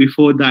 ideally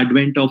before the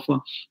advent of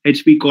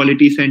HP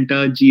Quality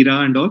Center,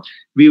 Jira and all.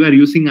 We were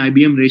using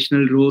IBM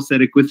Rational ROS,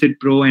 Requisite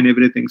Pro and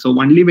everything. So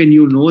only when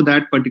you know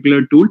that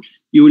particular tool,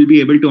 you will be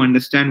able to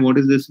understand what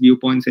is this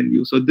viewpoints and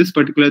view. So this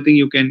particular thing,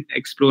 you can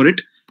explore it.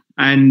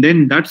 And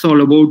then that's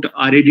all about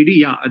RADD.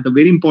 Yeah, the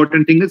very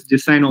important thing is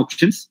design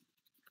options.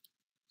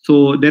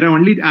 So there are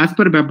only, as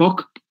per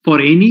BAPOC, for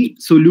any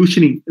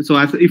solutioning. So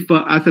as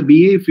a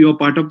BA, if you are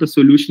part of the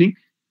solutioning,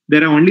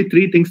 there are only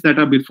three things that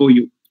are before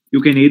you. You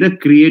can either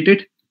create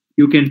it,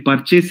 you can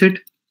purchase it,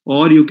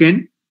 or you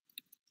can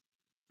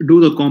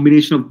do the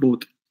combination of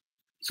both.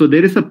 So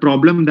there is a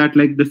problem that,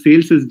 like, the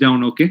sales is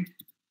down, okay?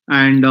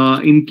 And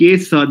in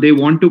case they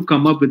want to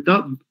come up with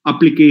the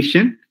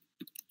application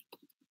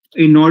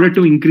in order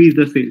to increase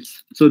the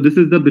sales. So this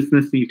is the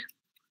business need,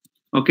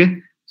 okay?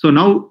 So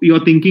now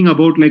you're thinking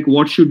about, like,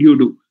 what should you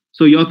do?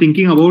 So you're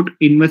thinking about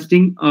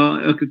investing,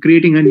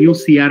 creating a new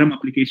CRM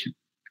application,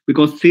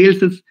 because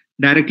sales is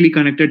directly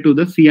connected to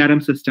the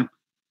CRM system.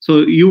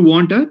 So you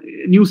want a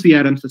new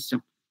CRM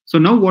system. So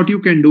now what you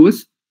can do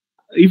is,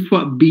 if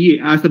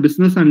BA, as a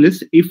business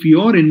analyst, if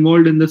you're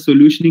involved in the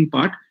solutioning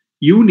part,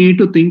 you need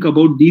to think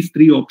about these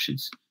three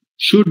options.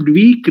 Should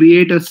we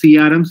create a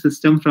CRM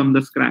system from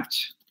the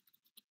scratch?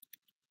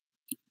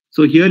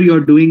 So here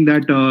you're doing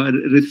that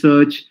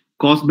research,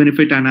 cost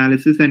benefit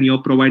analysis, and you're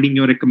providing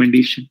your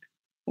recommendation.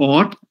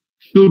 Or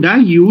should I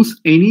use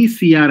any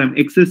CRM,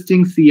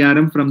 existing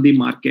CRM from the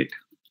market?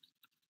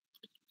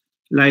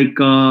 Like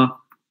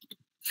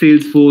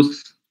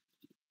Salesforce,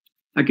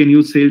 I can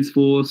use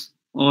Salesforce,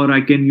 or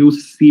I can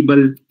use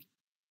Siebel.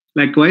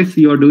 Likewise,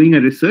 you're doing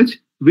a research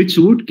which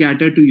would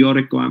cater to your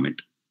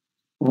requirement.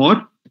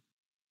 Or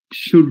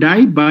should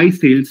I buy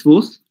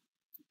Salesforce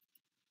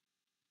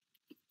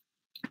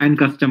and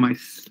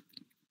customize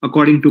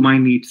according to my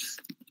needs?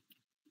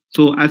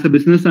 So as a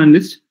business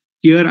analyst,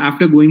 here,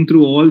 after going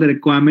through all the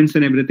requirements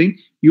and everything,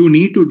 you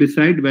need to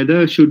decide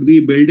whether should we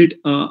build it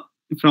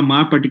from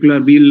our particular,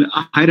 we'll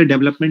hire a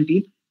development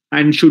team,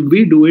 And should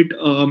we do it,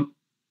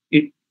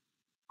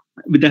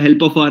 with the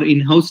help of our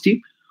in-house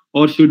team,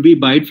 or should we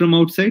buy it from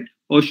outside,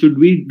 or should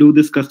we do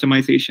this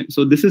customization?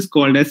 So this is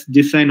called as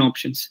design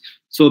options.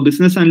 So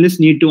business analysts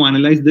need to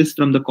analyze this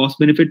from the cost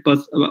benefit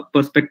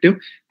perspective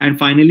and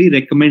finally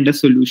recommend a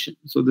solution.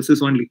 So this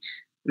is only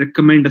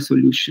recommend a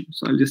solution.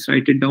 So I'll just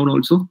write it down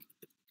also.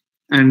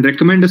 And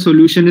recommend a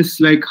solution is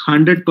like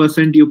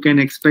 100% you can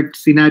expect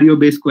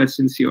scenario-based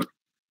questions here.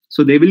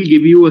 So they will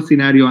give you a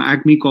scenario.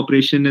 Acme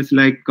Corporation is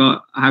like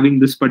having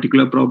this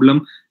particular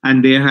problem,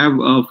 and they have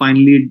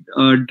finally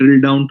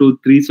drilled down to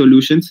 3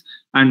 solutions.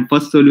 And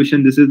first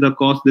solution, this is the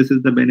cost, this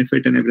is the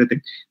benefit, and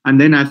everything. And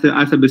then as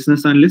a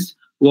business analyst,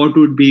 what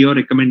would be your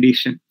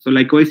recommendation? So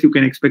likewise, you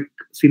can expect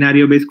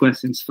scenario-based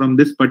questions from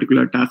this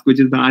particular task,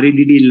 which is the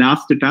RADD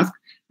last task.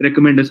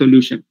 Recommend a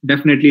solution.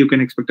 Definitely, you can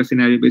expect a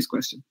scenario-based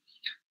question.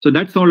 So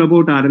that's all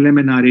about RLM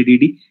and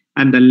RADD.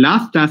 And the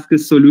last task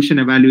is solution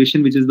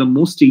evaluation, which is the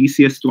most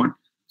easiest one.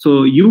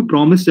 So you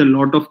promised a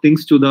lot of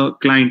things to the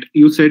client.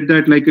 You said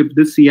that like if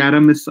this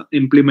CRM is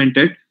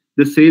implemented,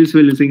 the sales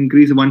will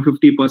increase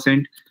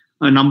 150%.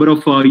 A number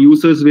of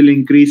users will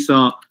increase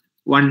 1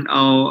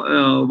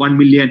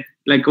 million.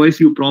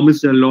 Likewise, you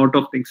promised a lot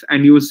of things.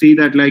 And you see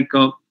that like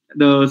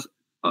the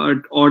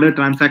order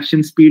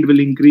transaction speed will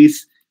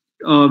increase,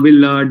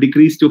 will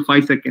decrease to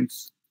 5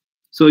 seconds.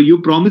 So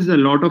you promised a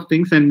lot of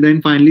things, and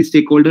then finally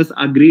stakeholders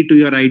agree to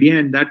your idea,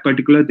 and that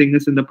particular thing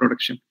is in the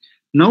production.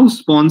 Now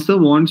sponsor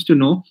wants to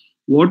know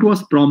what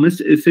was promised,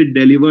 is it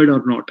delivered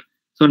or not?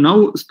 So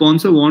now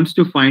sponsor wants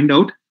to find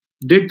out,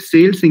 did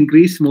sales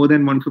increase more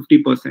than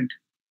 150%?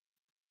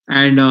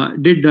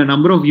 And did the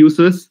number of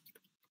users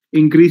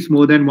increase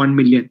more than 1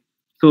 million?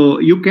 So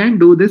you can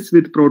do this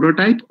with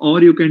prototype,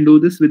 or you can do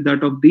this with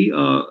that of the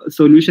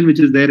solution which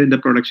is there in the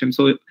production.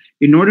 So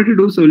in order to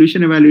do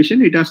solution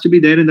evaluation, it has to be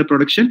there in the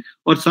production,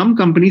 or some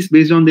companies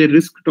based on their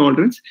risk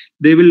tolerance,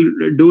 they will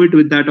do it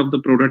with that of the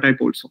prototype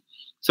also.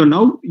 So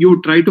now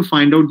you try to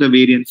find out the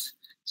variance.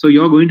 So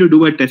you're going to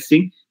do a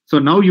testing. So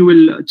now you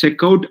will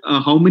check out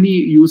how many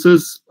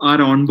users are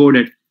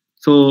onboarded.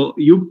 So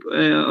you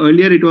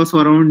earlier it was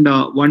around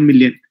 1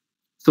 million.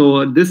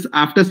 So this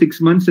after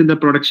 6 months in the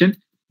production,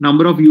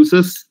 number of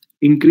users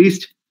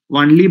increased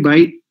only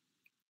by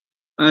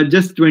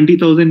just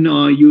 20,000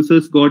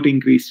 users got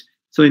increased.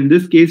 So in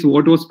this case,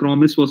 what was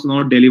promised was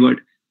not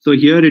delivered. So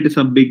here it is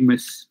a big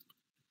miss.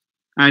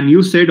 And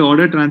you said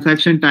order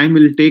transaction time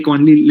will take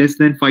only less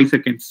than 5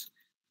 seconds.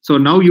 So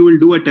now you will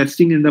do a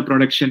testing in the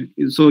production.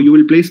 So you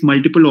will place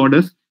multiple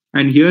orders.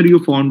 And here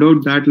you found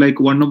out that like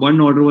one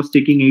order was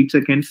taking 8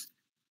 seconds.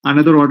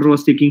 Another order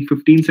was taking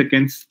 15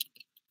 seconds.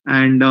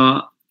 And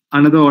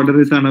another order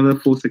is another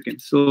 4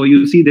 seconds. So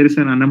you see there is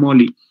an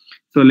anomaly.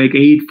 So like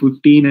 8,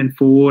 15, and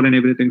 4 and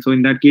everything. So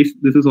in that case,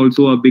 this is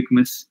also a big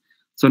miss.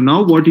 So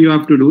now what you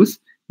have to do is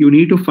you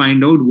need to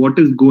find out what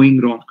is going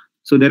wrong.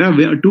 So there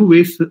are 2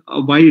 ways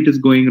why it is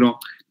going wrong.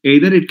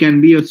 Either it can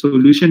be a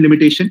solution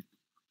limitation,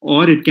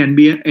 or it can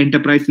be an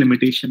enterprise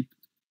limitation.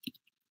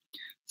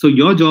 So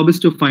your job is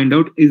to find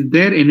out, is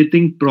there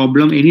anything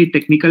problem, any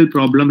technical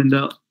problem in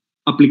the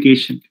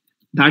application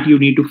that you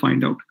need to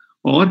find out?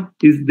 Or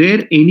is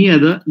there any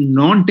other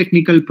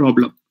non-technical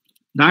problem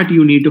that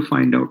you need to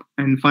find out?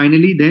 And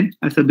finally, then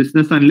as a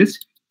business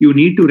analyst, you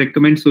need to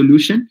recommend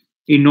solution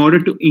in order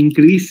to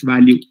increase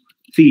value.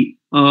 See,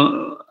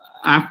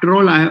 after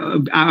all,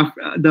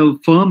 the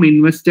firm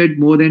invested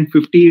more than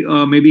 50,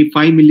 maybe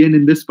 5 million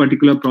in this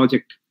particular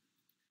project,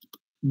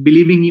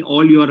 believing in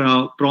all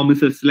your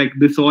promises, like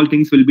this, all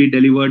things will be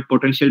delivered,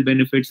 potential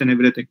benefits and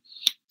everything.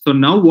 So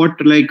now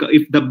what, like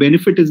if the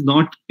benefit is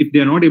not, if they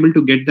are not able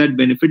to get that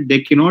benefit, they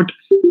cannot,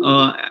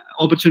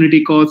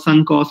 opportunity cost,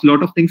 sunk cost, a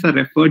lot of things are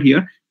referred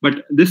here,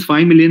 but this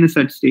 5 million is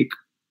at stake.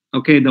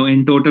 Okay, the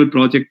in total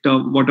project,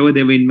 whatever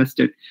they've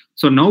invested.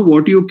 So now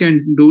what you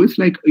can do is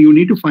like, you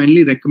need to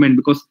finally recommend,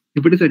 because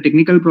if it is a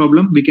technical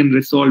problem, we can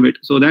resolve it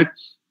so that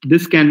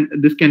this can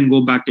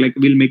go back, like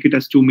we'll make it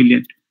as 2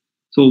 million.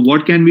 So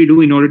what can we do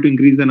in order to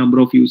increase the number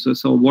of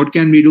users? So what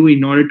can we do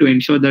in order to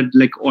ensure that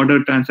like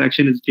order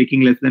transaction is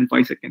taking less than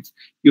 5 seconds?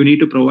 You need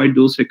to provide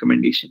those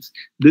recommendations.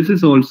 This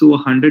is also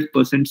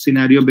 100%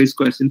 scenario-based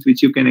questions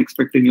which you can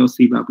expect in your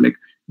CBAP. Like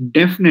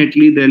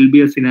definitely there will be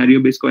a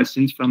scenario-based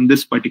questions from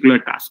this particular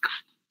task.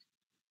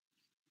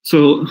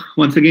 So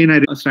once again,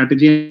 a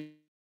strategy,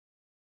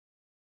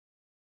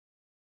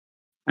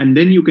 and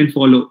then you can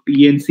follow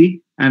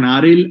PNC, and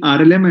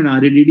RLM and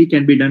RADD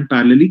can be done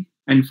parallelly.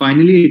 And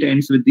finally, it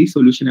ends with the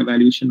solution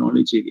evaluation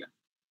knowledge area.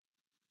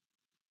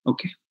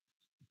 Okay,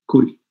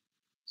 cool.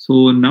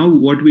 So now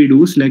what we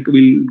do is like,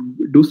 we'll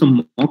do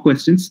some more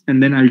questions,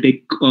 and then I'll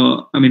take,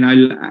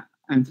 I'll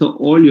answer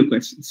all your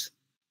questions.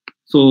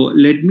 So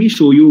let me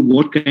show you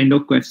what kind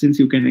of questions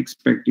you can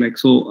expect. Like,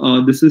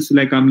 so this is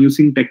like, I'm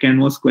using Tech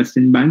Canvas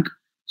question bank.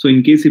 So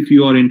in case if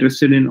you are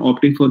interested in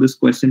opting for this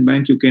question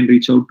bank, you can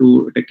reach out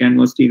to Tech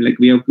Canvas team. Like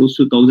we have close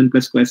to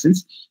 1,000+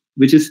 questions,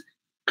 which is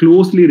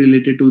closely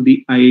related to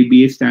the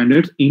IIBA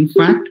standards. In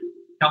fact,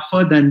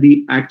 tougher than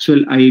the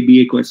actual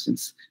IIBA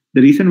questions.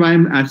 The reason why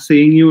I'm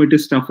saying you it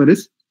is tougher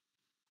is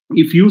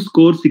if you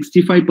score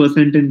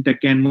 65% in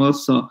Tech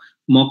Canvas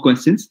mock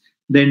questions,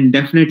 then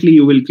definitely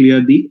you will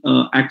clear the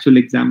actual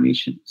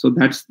examination. So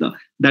that's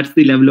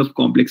the level of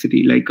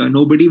complexity. Like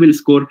nobody will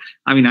score.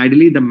 I mean,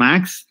 ideally the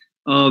max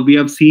we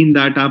have seen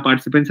that our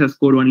participants have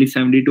scored only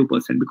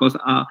 72% because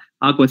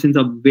our questions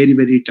are very,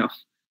 very tough.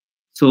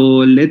 So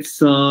let's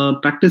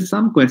practice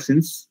some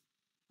questions.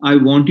 I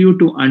want you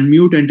to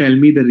unmute and tell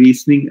me the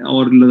reasoning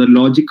or the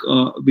logic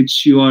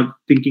which you are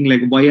thinking,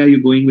 like why are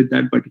you going with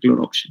that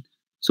particular option.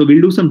 So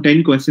we'll do some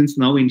 10 questions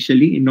now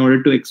initially in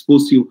order to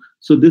expose you.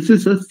 So this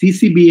is a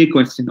CCBA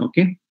question,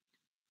 okay?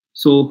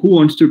 So who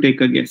wants to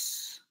take a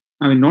guess?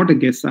 I mean, not a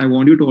guess. I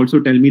want you to also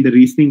tell me the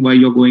reasoning why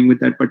you're going with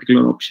that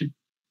particular option.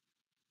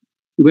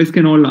 You guys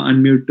can all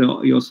unmute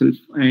yourself.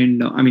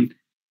 And I mean,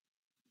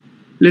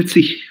 let's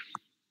see.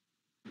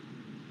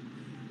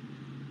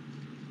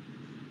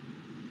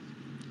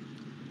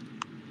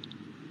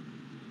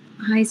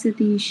 Hi,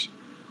 Satish.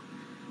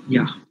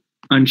 Yeah,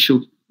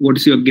 Anshu, what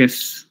is your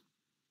guess?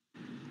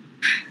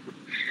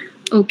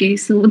 Okay,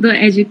 so the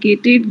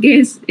educated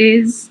guess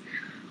is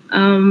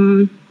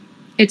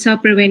it's a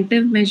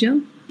preventive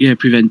measure. Yeah,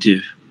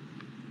 preventive.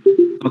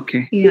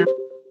 Okay. Yeah.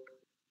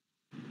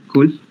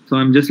 Cool. So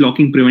I'm just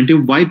locking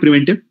preventive. Why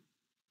preventive?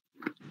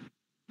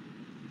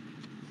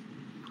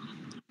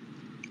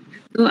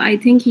 So I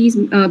think he's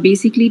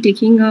basically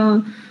taking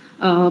a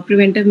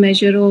preventive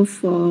measure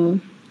of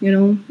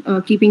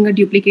keeping a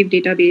duplicate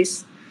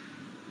database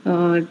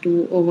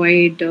to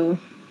avoid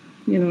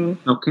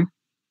Okay.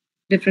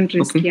 different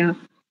risks. Okay. Yeah.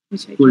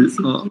 Which I Cool. can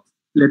see.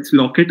 Let's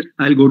lock it.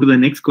 I'll go to the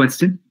next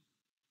question.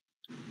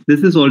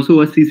 This is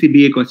also a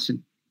CCBA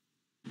question.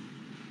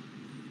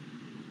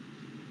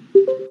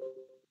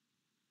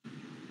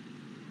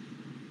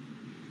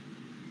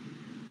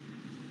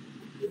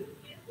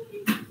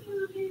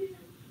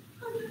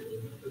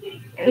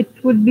 It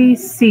would be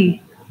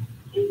C.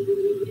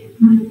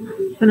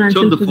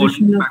 Financial So the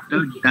position following of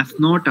factor does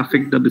not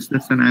affect the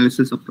business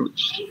analysis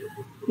approach.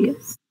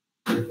 yes.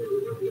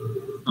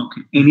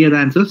 Okay. Any other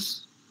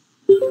answers?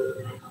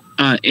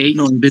 A.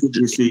 No,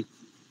 business. C.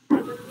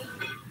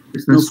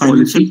 Business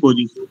Financial policy.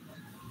 position.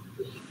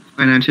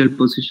 Financial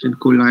position.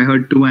 Cool. I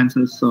heard two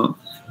answers. So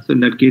in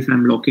that case,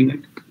 I'm locking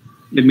it.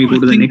 Let me go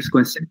to the next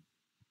question.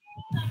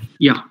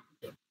 Yeah.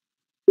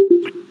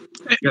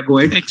 Yeah, go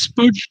ahead.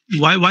 Expert.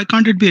 Why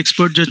can't it be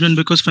expert judgment?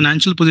 Because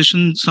financial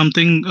position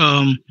something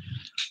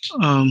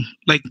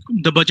like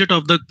the budget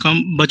of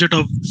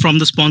from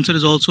the sponsor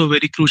is also a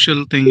very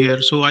crucial thing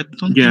here. So I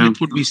don't think it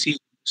would be C in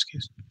this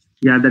case.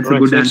 Yeah, that's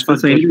Correct. a good answer.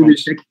 So anyway,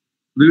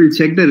 we will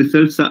check the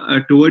results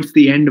towards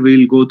the end.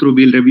 We'll go through.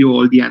 We'll review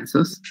all the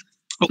answers.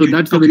 Okay. So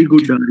that's a very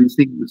good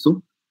reasoning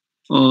also.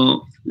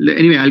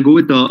 Anyway, I'll go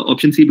with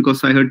option C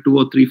because I heard 2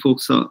 or 3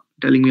 folks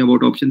telling me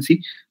about option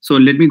C. So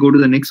let me go to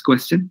the next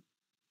question.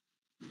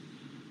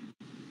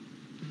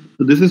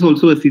 So this is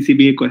also a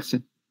CCBA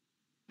question.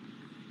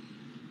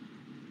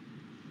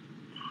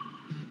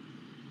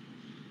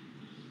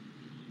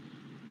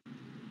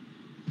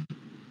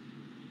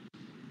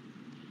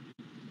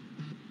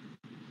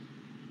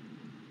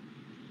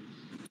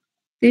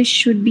 This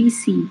should be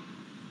C.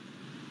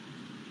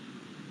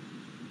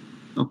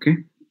 Okay.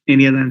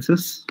 Any other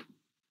answers?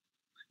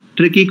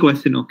 Tricky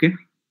question, okay?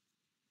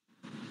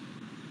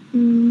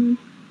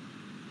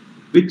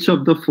 Which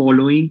of the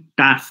following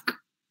tasks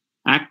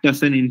act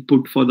as an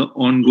input for the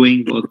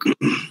ongoing work?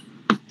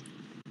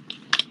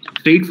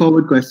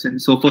 Straightforward question.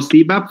 So for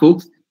CBAP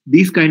folks,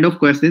 these kind of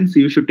questions,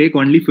 you should take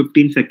only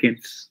 15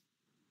 seconds.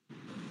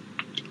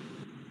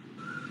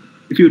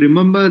 If you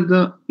remember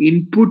the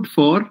input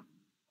for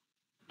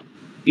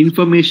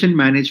information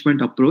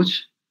management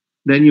approach,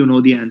 then you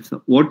know the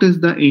answer. What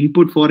is the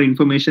input for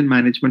information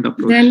management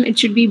approach? Then it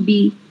should be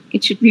B.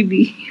 It should be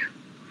B.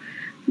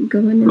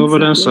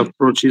 Governance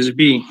approach is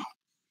B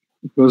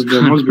because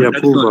there must be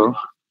approval.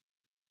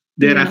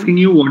 They're asking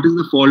you what is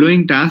the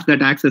following task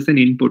that acts as an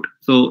input.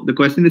 So the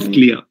question is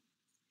clear.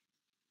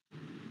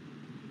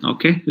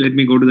 Okay, let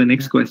me go to the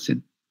next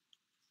question.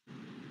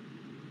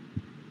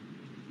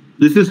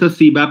 This is a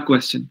CBAP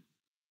question.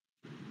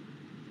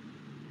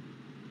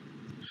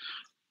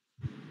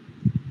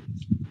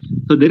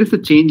 So there is a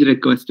change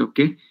request,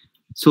 okay?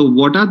 So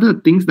what are the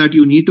things that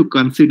you need to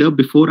consider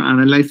before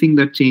analyzing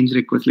that change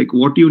request? Like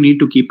what you need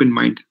to keep in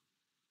mind?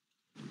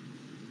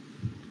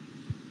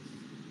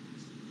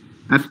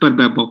 As per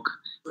Babcock,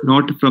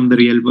 not from the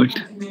real world.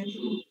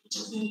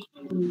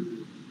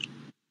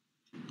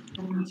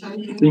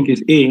 I think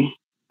it's A.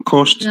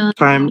 Cost,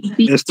 time,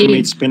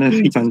 estimates,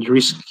 benefit, and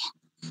risk.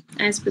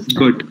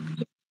 Good.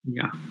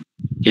 Yeah.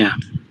 Yeah.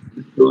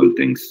 All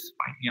things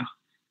fine. Yeah.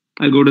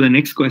 I'll go to the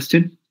next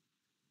question.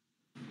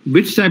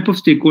 Which type of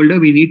stakeholder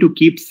we need to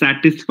keep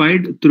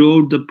satisfied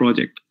throughout the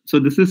project? So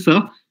this is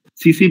a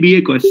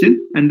CCBA question,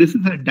 and this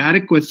is a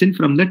direct question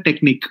from the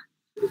technique.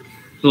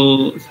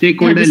 So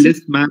stakeholder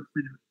list map.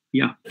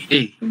 Yeah.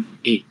 A.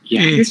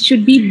 Yeah. This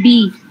should be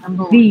B.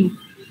 B.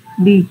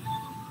 B.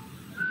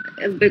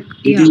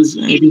 It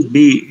is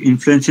B.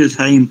 Influences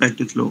high, impact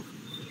is low.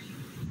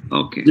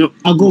 Okay.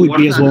 I'll go with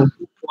B as well.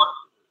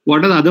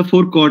 What are the other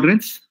 4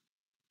 quadrants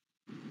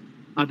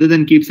other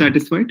than keep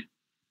satisfied?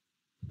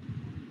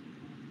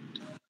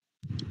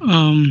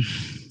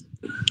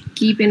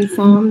 Keep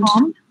informed,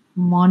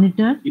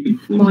 monitor,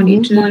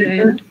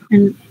 monitor,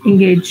 and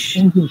engage.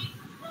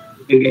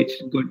 Engage.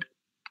 Good.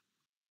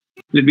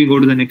 Let me go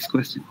to the next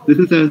question. This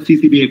is a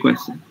CCBA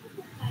question.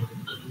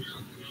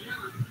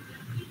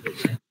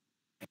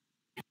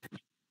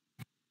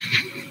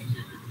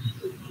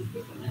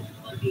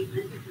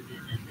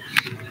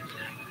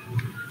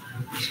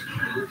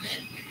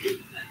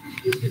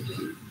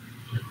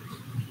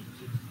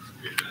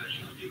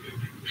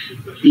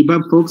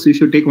 IIBA folks, you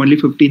should take only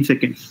 15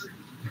 seconds.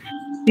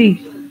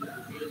 C.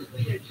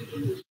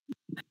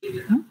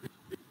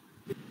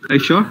 Are you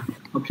sure?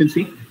 Option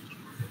C?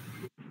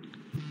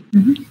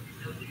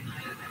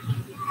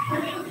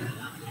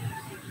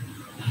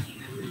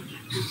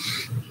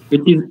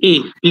 It is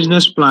A,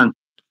 business plan.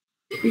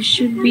 It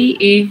should be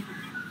A.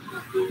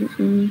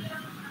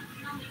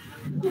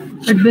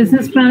 But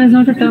business plan is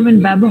not a term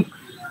in Babok.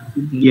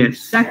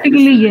 Yes.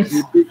 Practically, yes.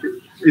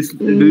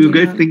 Do you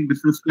guys think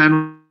business plan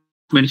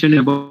was mentioned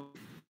above?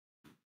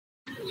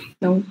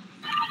 No.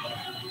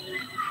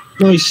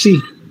 No, it's C.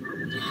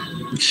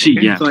 C,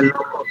 Okay, yeah. so I'll now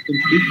option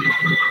C.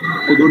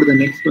 We'll go to the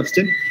next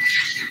question.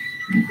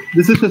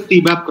 This is a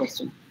CBAP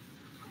question.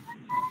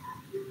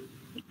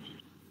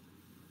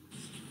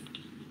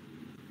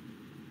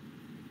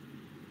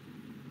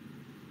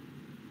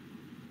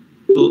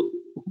 So,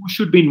 who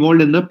should be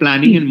involved in the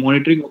planning and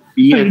monitoring of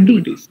BA Sorry, D.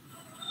 activities?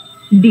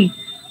 D.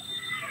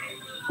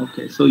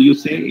 Okay, so you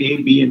say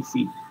A, B, and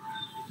C.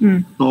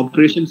 The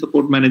operation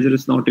support manager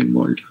is not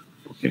involved.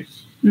 Okay.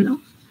 No.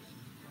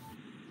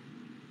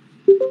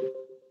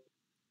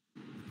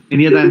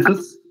 Any other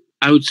answers?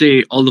 I would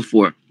say all the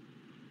 4.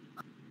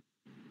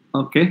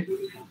 Okay.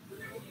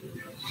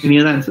 Any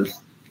other answers?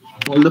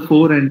 All the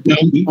 4 and No,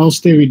 B? I'll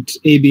stay with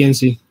A, B, and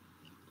C.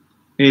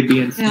 A, B,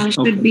 and C. Yeah,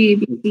 should Okay. be A,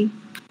 B, C.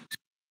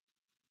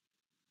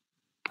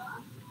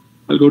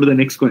 I'll go to the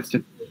next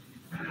question.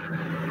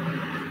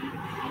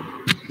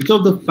 Which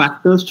of the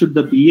factors should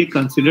the BA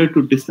consider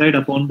to decide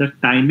upon the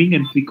timing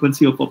and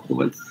frequency of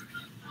approvals?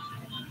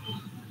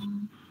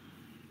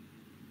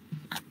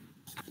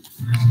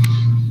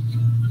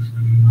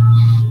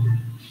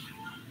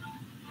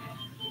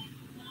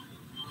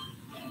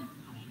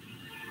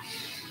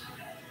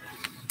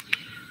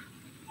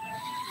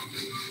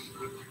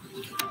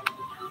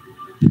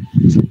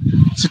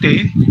 Is it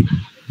A?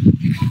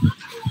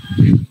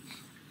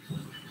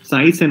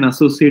 Size and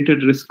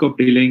associated risk of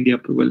delaying the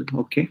approval.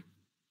 Okay.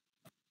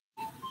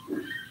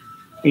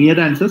 Any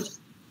other answers?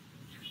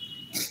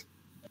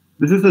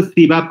 This is a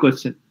CBAP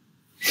question.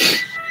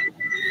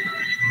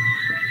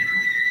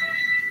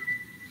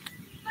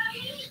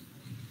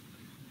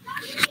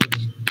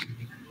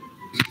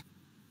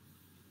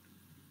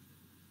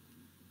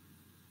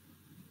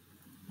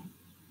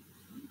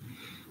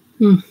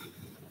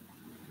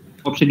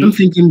 Option I'm E.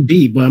 thinking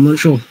B, but I'm not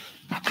sure.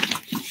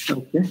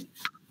 Okay.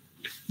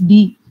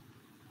 D.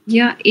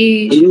 Yeah,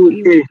 A.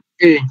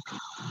 A.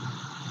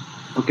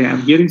 Okay,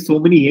 I'm hearing so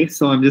many A's,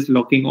 so I'm just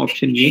locking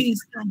option A.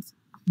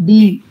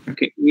 D.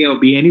 Okay, A or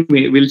B.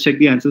 Anyway, we'll check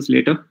the answers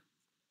later.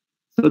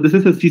 So this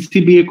is a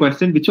CCBA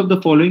question. Which of the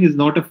following is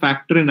not a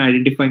factor in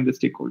identifying the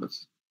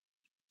stakeholders?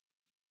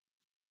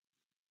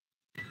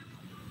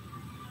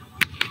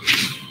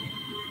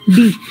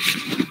 D.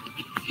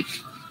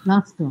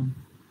 Last one.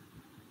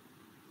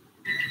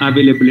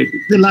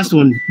 Availability. The last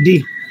one,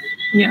 D.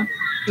 Yeah.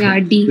 Yeah,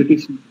 D.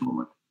 British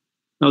moment.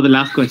 Now the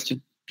last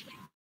question.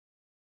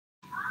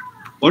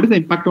 What is the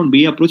impact on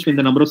BA approach when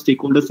the number of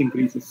stakeholders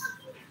increases?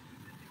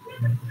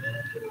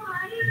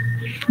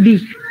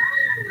 D.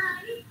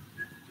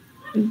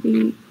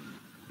 B.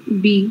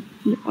 B.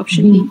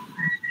 Option B.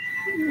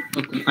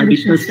 Okay.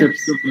 Additional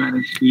steps to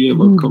manage BA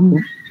work.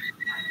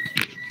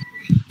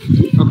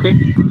 Okay.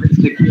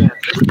 Let's check the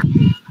answer.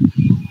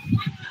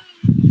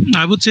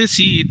 I would say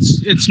C.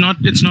 It's not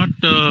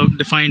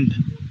defined.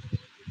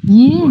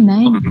 Yeah,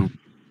 9.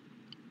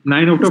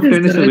 9 out of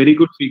 10 is a very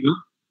good figure.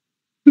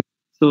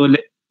 So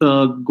let's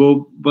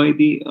go by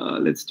the,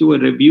 let's do a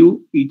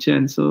review each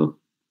answer.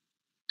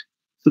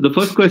 So the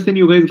first question,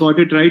 you guys got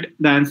it right.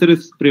 The answer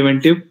is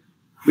preventive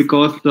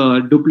because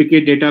the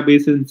duplicate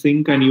database is in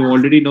sync and you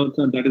already know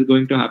that is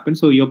going to happen.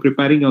 So you're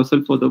preparing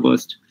yourself for the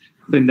worst.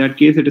 So in that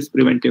case, it is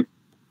preventive.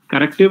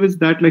 Corrective is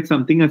that like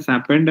something has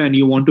happened and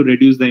you want to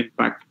reduce the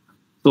impact.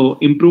 So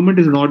improvement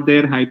is not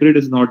there, hybrid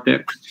is not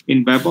there.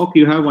 In Babok,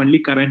 you have only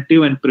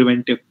corrective and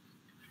preventive.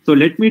 So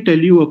let me tell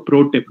you a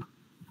pro tip.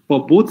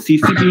 For both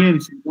CCBA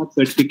and CBAP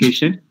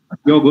certification,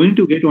 you're going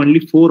to get only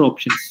 4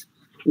 options.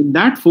 In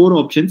that 4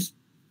 options,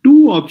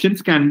 2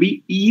 options can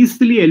be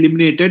easily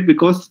eliminated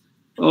because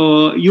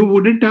you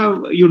wouldn't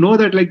have, you know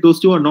that like those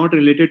 2 are not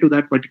related to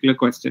that particular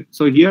question.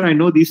 So here I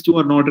know these 2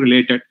 are not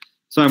related.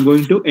 So I'm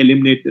going to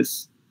eliminate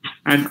this.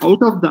 And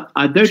out of the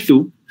other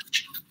 2,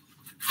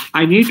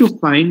 I need to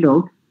find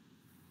out,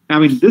 I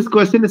mean, this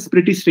question is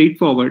pretty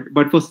straightforward,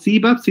 but for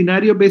CBAP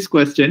scenario-based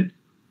question,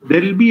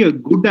 there will be a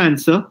good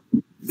answer,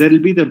 there will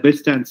be the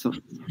best answer.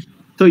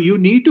 So you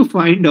need to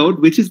find out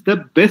which is the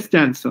best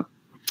answer.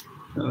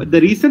 The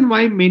reason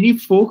why many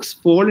folks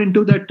fall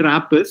into the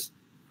trap is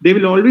they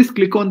will always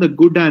click on the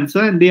good answer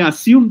and they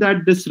assume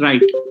that this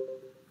right.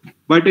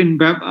 But in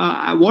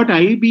what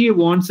IIBA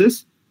wants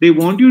is they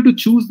want you to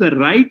choose the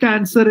right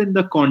answer in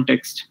the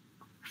context.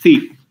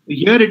 See,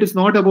 here it is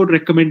not about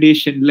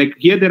recommendation. Like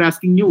here they're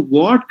asking you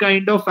what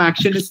kind of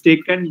action is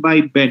taken by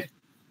Ben.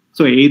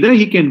 So either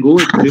he can go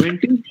with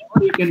preventive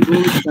or he can go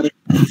with corrective.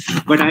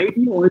 But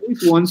IIBA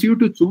always wants you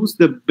to choose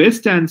the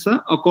best answer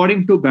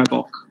according to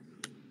Babcock.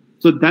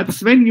 So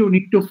that's when you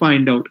need to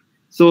find out.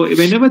 So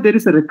whenever there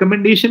is a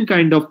recommendation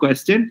kind of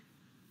question,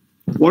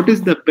 what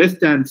is the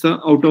best answer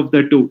out of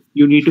the two?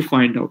 You need to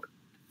find out.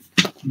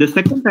 The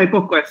second type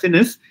of question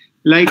is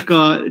like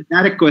a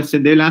direct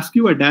question. They'll ask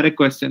you a direct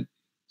question.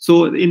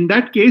 So in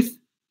that case,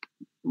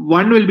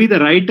 one will be the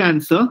right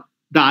answer.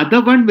 The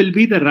other one will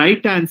be the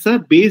right answer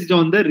based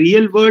on the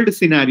real world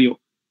scenario.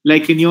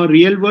 Like in your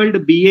real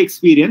world BA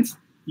experience,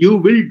 you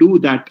will do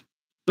that.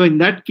 So in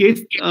that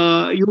case,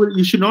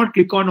 you should not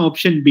click on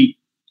option B,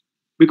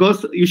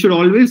 because you should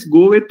always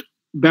go with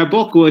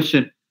Babcock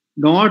version,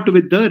 not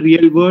with the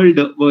real world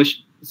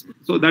version.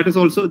 So that is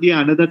also the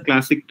another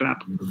classic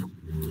trap.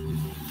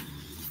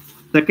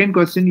 Second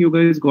question, you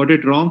guys got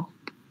it wrong.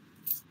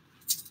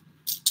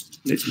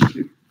 Let's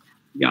see.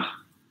 Yeah.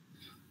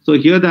 So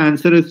here the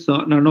answer is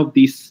none of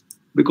these,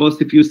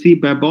 because if you see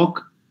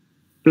Babcock,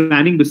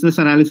 planning business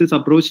analysis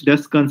approach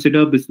does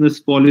consider business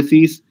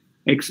policies,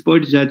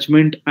 expert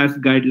judgment as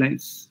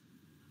guidelines.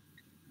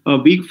 A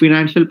weak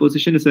financial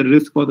position is a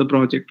risk for the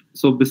project.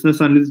 So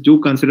business analysts do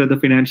consider the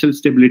financial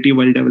stability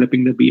while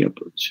developing the BA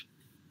approach.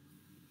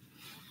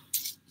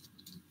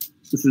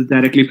 This is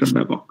directly from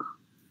Babcock.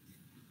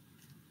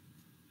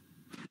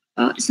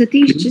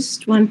 Satish,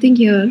 just one thing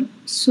here.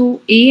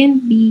 So A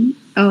and B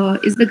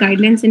is the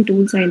guidelines and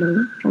tools I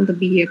know from the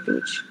BA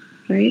approach,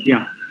 right?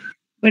 Yeah.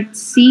 But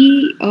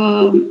C,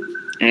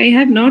 I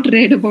have not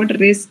read about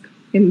risk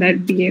in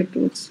that BA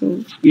approach.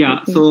 So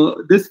yeah, okay.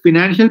 So this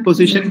financial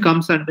position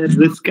comes under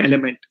risk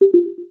element.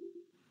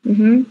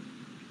 Mm-hmm.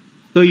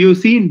 So you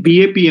see in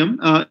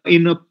BAPM,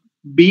 in a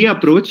BA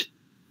approach,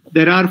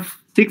 there are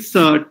 6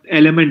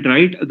 elements,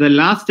 right? The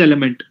last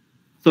element.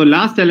 So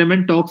last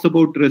element talks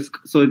about risk.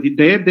 So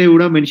there they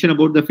would have mentioned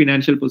about the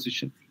financial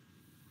position.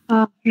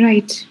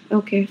 Right.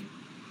 Okay.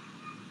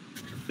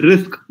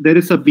 Risk. There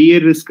is a BA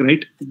risk,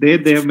 right? There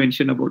they have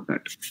mentioned about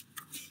that.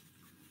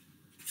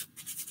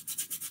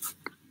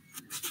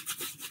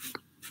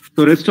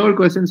 So rest all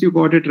questions you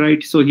got it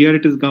right. So here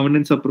it is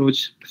governance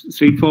approach,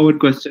 straightforward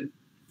question.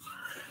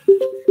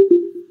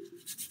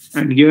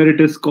 And here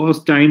it is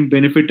cost, time,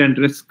 benefit, and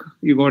risk.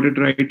 You got it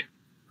right.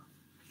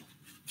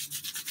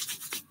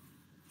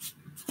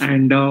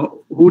 And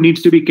who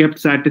needs to be kept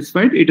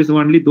satisfied? It is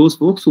only those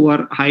folks who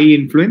are high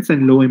influence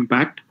and low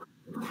impact.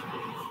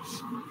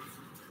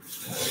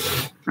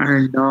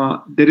 And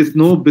there is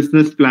no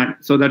business plan.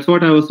 So that's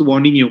what I was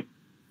warning you.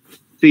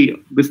 See,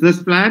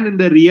 business plan in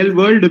the real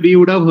world, we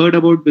would have heard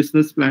about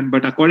business plan.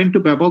 But according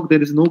to Babcock,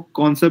 there is no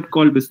concept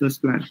called business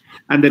plan.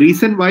 And the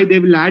reason why they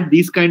will add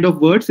these kind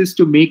of words is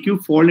to make you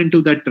fall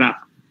into that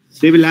trap.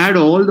 They will add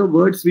all the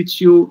words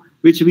which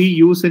we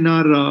use in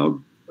our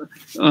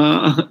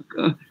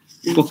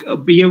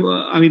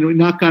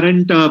in our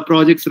current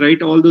projects,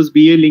 right? All those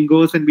BA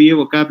lingos and BA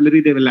vocabulary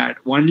they will add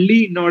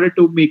only in order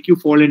to make you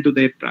fall into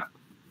their trap.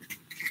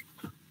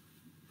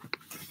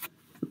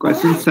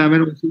 Question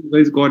 7, you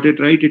guys got it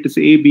right. It is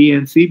A, B,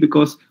 and C,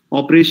 because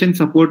operation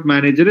support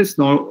manager is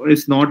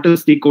not a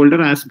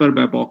stakeholder as per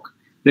Babcock.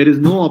 There is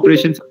no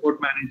operation support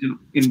manager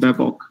in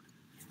Babcock.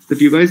 So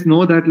if you guys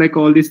know that, like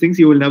all these things,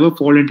 you will never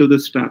fall into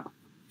this trap.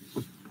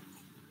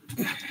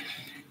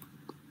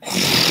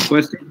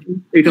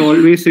 Question,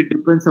 it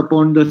depends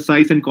upon the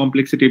size and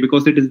complexity,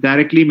 because it is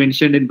directly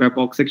mentioned in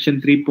Babcock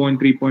section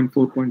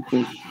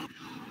 3.3.4.4.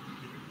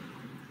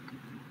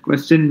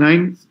 Question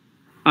 9,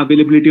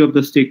 availability of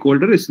the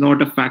stakeholder is not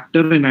a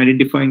factor in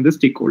identifying the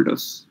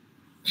stakeholders.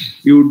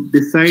 You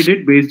decide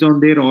it based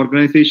on their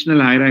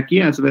organizational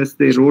hierarchy as well as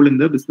their role in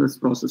the business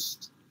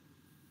process.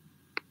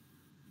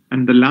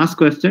 And the last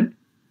question,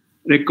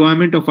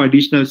 requirement of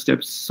additional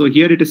steps. So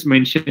here it is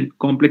mentioned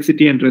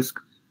complexity and risk.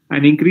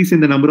 An increase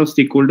in the number of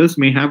stakeholders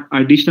may have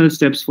additional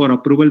steps for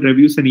approval,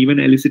 reviews, and even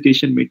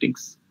elicitation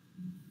meetings.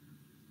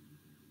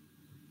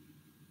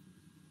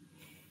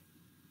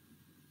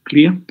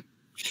 Clear?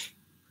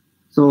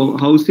 So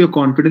how's your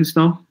confidence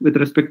now with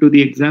respect to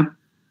the exam?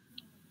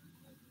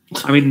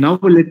 I mean, now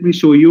let me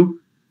show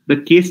you the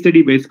case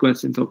study based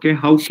questions, okay?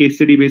 How case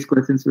study based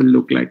questions will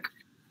look like.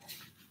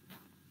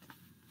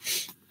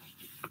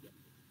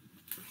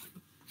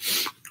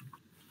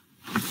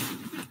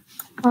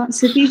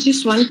 Satish,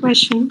 just one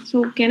question.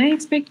 So can I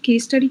expect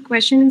case study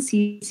question in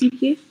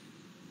CCBA?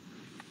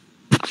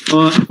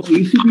 For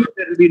ECBA,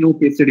 there will be no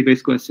case study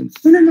based questions.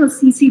 No,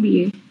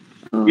 CCBA.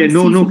 Yeah,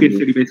 no case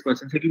study based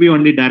questions. It will be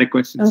only direct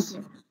questions.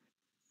 Okay.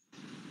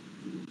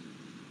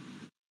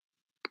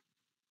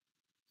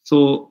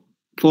 So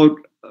for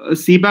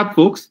CBAP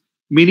folks,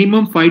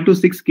 minimum 5 to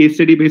 6 case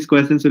study based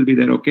questions will be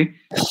there. Okay,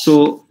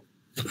 so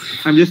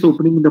I'm just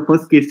opening the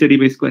first case study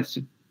based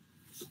question.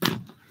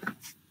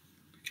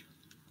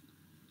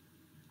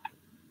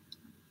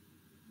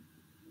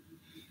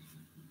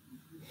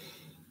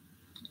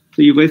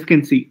 So you guys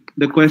can see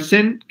the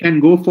question can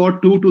go for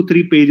 2 to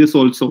 3 pages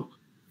also.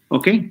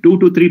 Okay, 2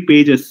 to 3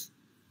 pages.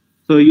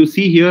 So you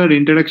see here,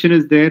 introduction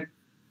is there,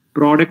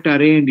 product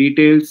array and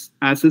details,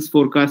 assets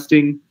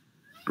forecasting,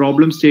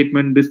 problem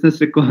statement,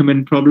 business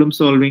requirement, problem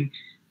solving,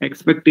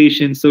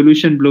 expectation,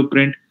 solution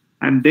blueprint,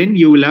 and then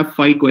you will have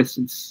 5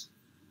 questions.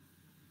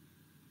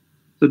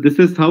 So this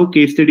is how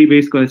case study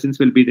based questions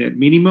will be there.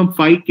 Minimum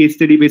 5 case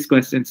study based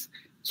questions.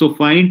 So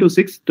 5 into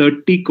 6,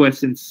 30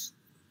 questions.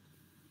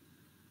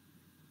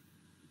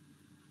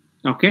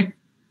 Okay.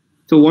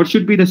 So what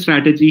should be the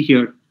strategy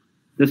here?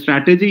 The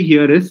strategy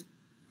here is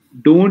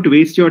don't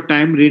waste your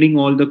time reading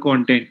all the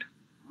content.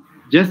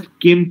 Just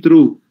skim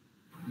through.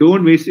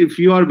 Don't waste. If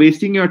you are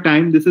wasting your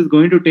time, this is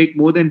going to take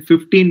more than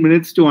 15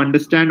 minutes to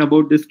understand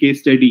about this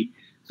case study.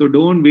 So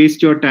don't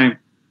waste your time.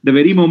 The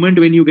very moment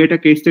when you get a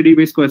case study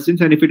based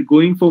questions, and if it's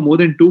going for more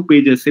than 2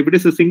 pages, if it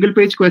is a single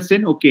page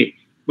question, okay.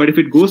 But if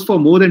it goes for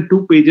more than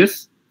 2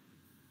 pages,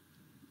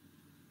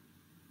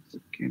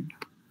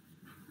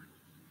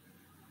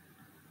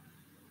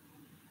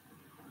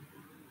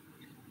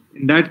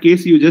 in that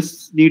case, you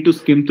just need to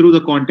skim through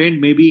the content,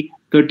 maybe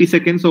 30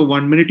 seconds or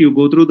 1 minute, you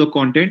go through the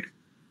content.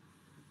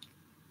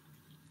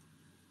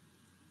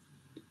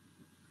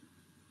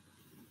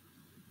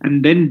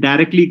 And then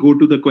directly go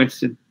to the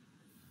question.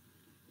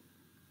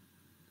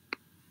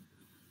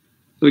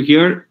 So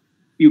here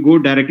you go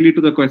directly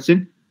to the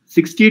question.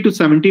 60 to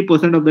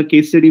 70% of the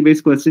case study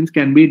based questions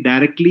can be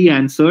directly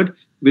answered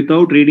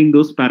without reading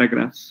those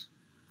paragraphs.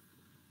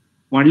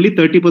 Only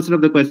 30%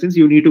 of the questions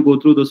you need to go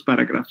through those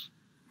paragraphs.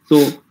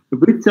 So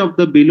which of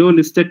the below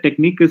listed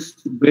technique is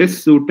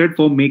best suited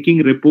for making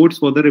reports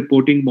for the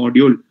reporting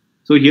module?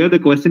 So here the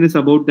question is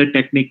about the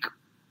technique.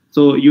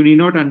 So you need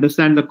not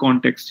understand the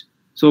context.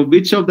 So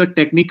which of the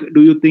technique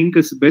do you think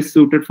is best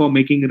suited for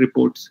making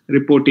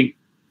reporting?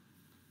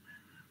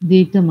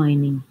 Data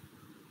mining.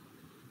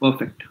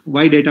 Perfect.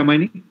 Why data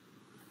mining?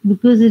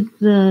 Because it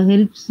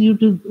helps you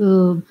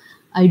to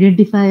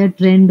identify a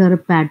trend or a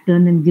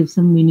pattern and give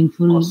some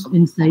meaningful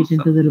insight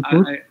into the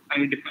report.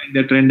 I define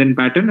the trend and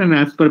pattern, and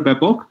as per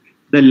BAPOC,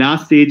 the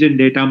last stage in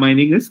data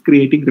mining is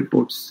creating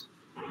reports.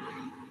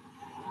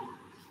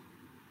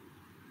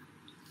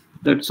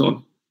 That's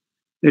all.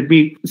 Let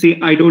me see.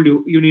 I told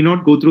you, you need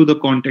not go through the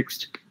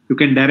context. You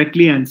can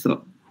directly answer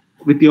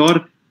with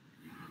your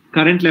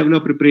current level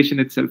of preparation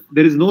itself.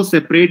 There is no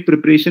separate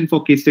preparation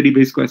for case study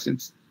based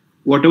questions.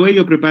 Whatever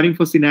you're preparing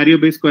for scenario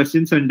based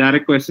questions and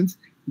direct questions,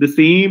 the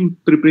same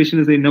preparation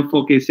is enough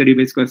for case study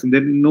based questions.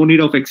 There is no need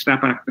of extra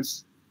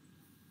practice.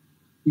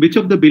 Which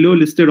of the below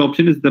listed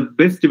option is the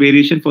best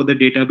variation for the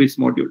database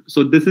module?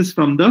 So this is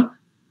from the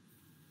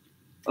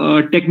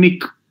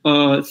technique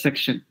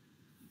section.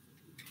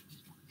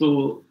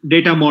 So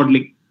data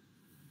modeling.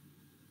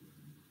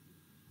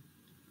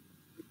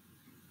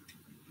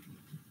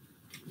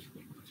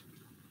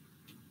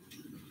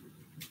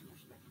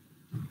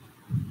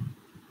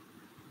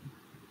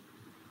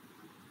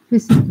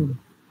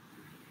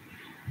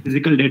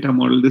 Physical data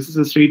model. This is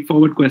a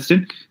straightforward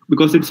question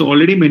because it's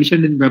already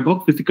mentioned in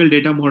BAPOC. Physical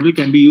data model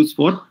can be used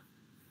for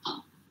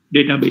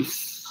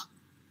database.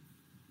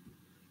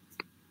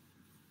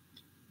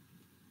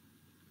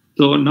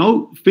 So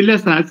now Phil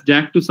has asked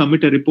Jack to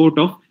submit a report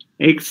of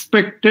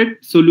expected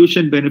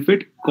solution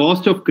benefit,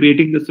 cost of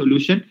creating the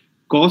solution,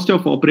 cost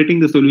of operating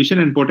the solution,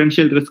 and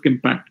potential risk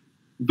impact.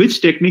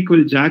 Which technique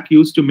will Jack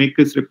use to make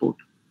this report?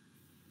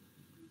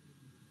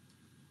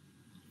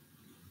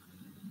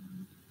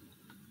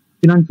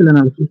 Financial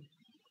analysis.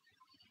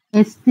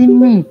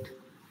 Estimate.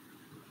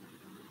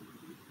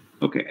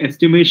 Okay,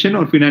 estimation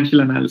or financial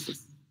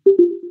analysis?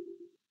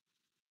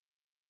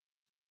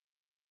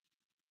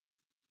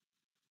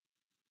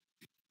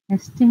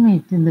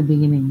 Estimate in the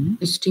beginning.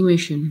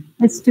 Estimation.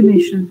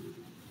 Estimation.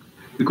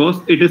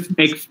 Because it is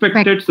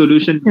expected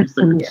solution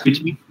benefit,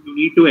 which means you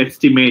need to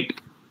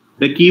estimate.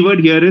 The keyword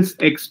here is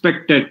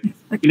expected.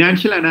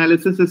 Financial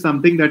analysis is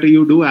something that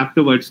you do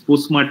afterwards,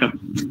 postmortem.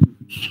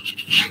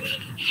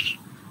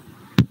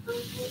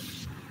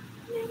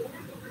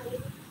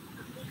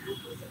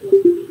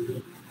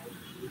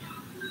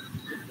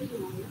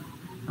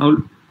 Now,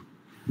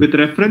 with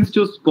reference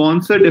to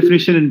sponsor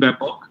definition in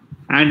BAPOC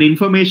and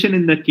information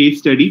in the case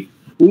study,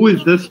 who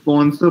is the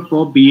sponsor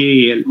for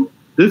BAL?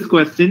 This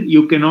question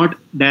you cannot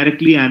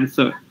directly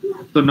answer.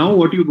 So now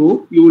what you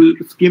do, you will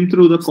skim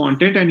through the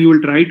content and you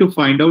will try to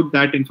find out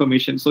that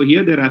information. So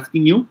here they're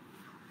asking you,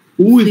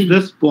 who is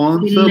the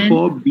sponsor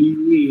for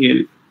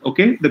BAL?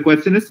 Okay, the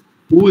question is,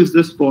 who is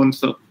the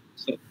sponsor?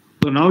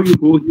 So now you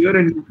go here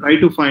and you try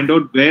to find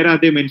out where are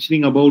they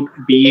mentioning about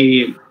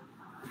BAL.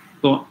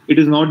 So it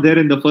is not there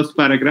in the first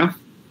paragraph,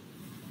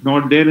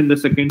 not there in the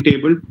second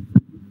table,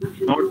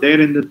 not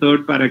there in the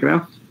third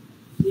paragraph.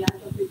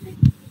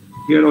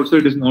 Here also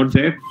it is not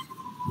there.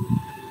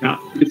 Yeah,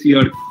 it is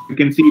here. You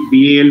can see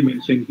BAL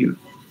mentioned here.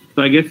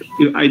 So I guess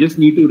I just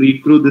need to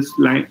read through this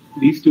line,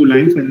 these two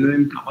lines, and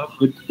then come up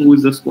with who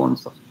is the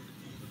sponsor.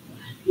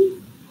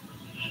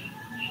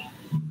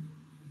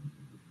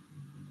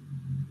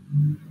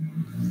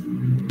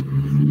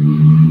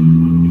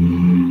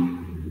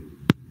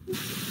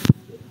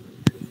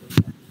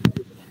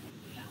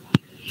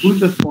 Who's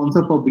the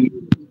sponsor for BAL?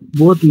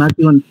 Both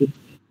Matthew and Phil.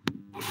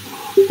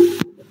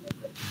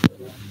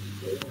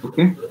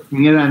 Okay.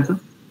 Any other answer?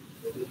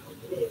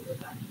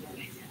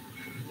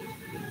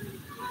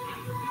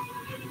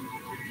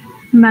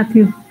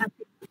 Matthew.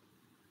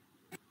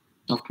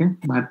 Okay,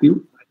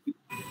 Matthew.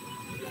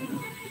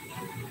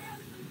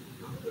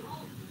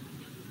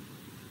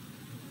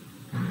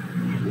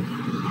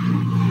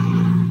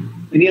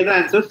 Any other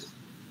answers?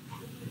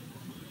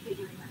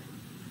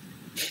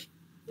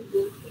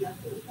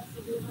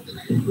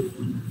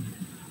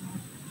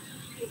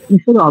 You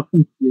should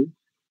options, please.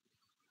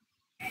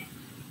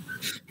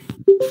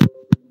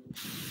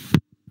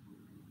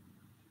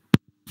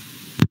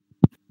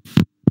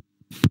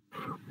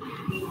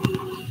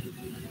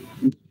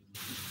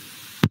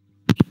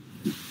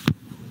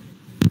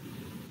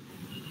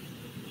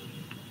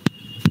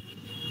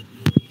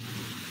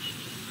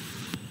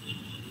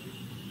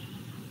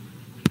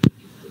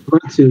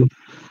 Matthew.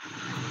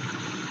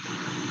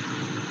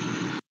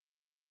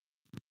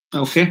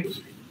 Okay.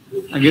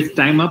 I guess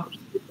time up.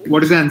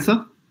 What is the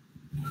answer?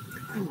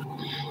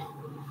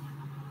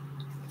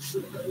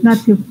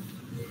 Matthew.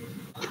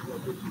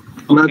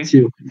 Okay.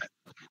 Matthew.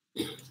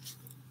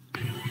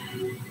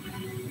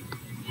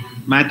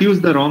 Matthew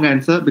is the wrong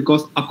answer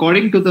because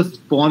according to the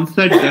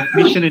sponsored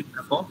definition in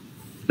above,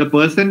 the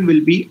person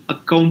will be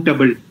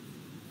accountable.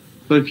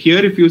 So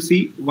here, if you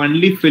see,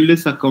 only Phil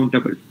is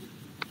accountable.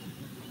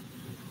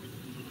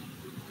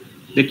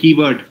 The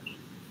keyword.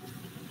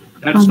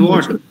 That's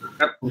what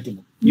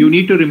you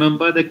need to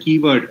remember. The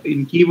keyword.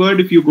 In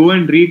keyword, if you go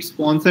and read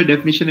sponsor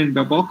definition in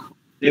BABOK,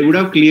 they would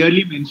have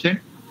clearly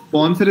mentioned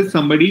sponsor is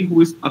somebody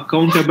who is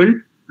accountable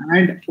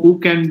and who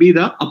can be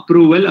the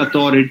approval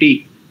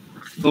authority.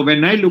 So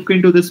when I look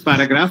into this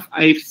paragraph,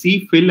 I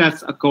see Phil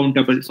as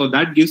accountable. So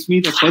that gives me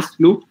the first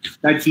clue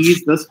that he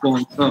is the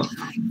sponsor.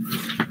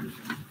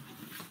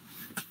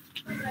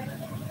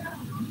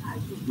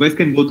 You guys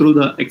can go through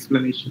the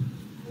explanation.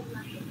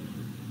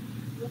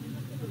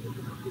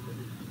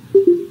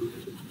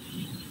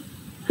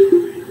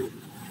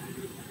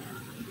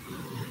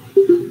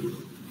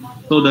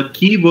 So the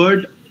key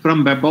word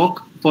from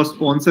BABOK for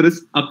sponsor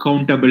is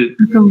accountable.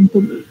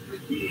 Accountable.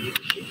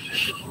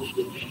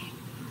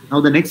 Now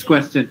the next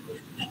question.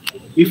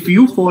 If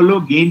you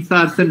follow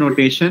Gain-Sarsen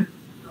notation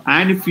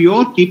and if you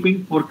are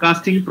keeping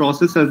forecasting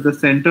process as the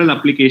central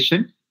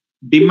application,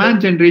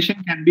 demand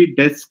generation can be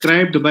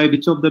described by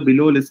which of the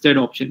below listed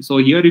options. So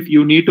here if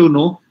you need to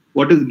know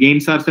what is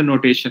Gain-Sarsen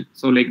notation,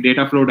 so like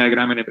data flow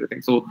diagram and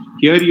everything. So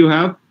here you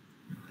have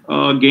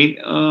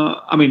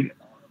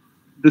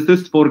this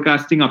is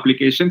forecasting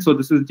application. So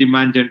this is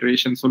demand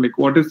generation. So like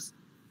what is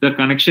the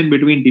connection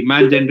between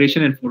demand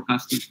generation and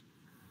forecasting?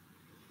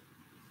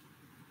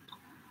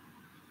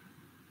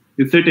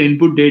 Is it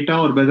input data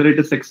or whether it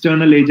is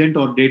external agent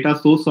or data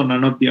source or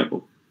none of the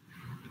above?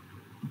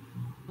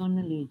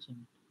 External agent.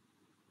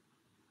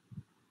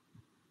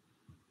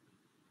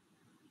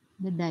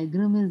 The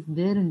diagram is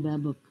there in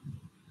BABOK.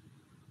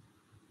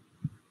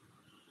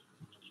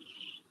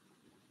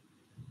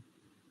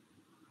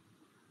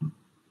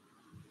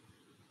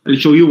 I'll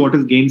show you what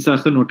is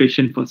Gain-Sarsen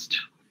notation first.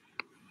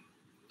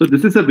 So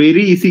this is a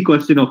very easy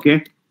question,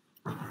 okay?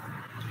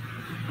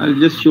 I'll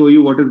just show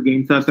you what is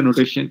Gain-Sarsen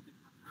notation.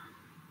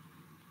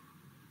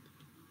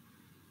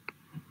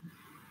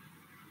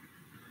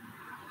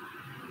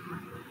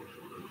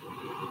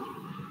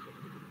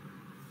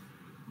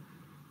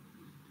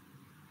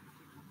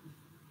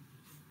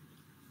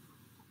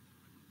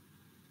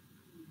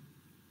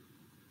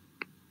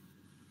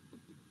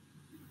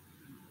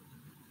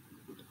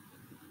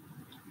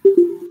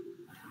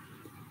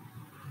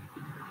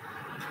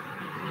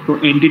 So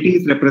entity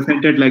is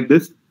represented like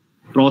this,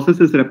 process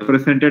is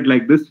represented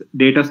like this,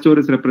 data store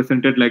is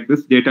represented like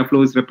this, data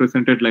flow is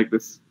represented like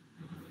this.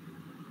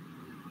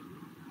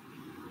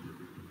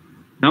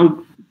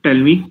 Now tell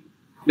me,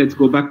 let's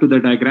go back to the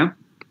diagram.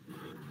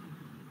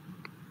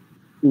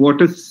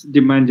 What is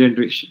demand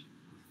generation?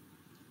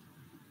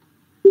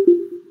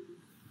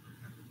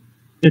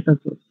 Data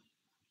source.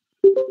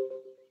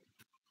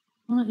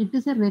 It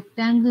is a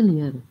rectangle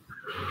here.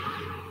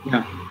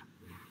 Yeah.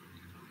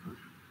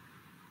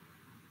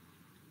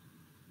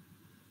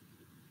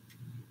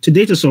 It's a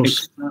data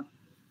source.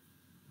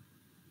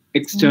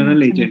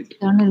 External agent.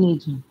 External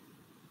agent.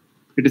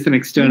 It is an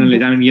external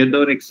agent. I mean, here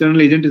the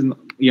external agent is not,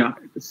 yeah,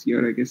 it is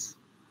here, I guess.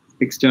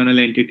 External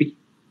entity.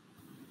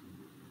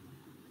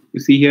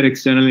 You see here,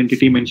 external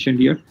entity mentioned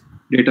here.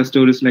 Data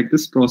store is like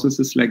this, process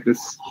is like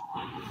this.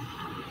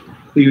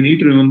 So you need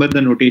to remember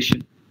the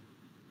notation.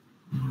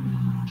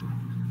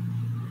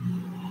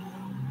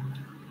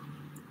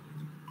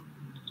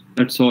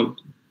 That's all.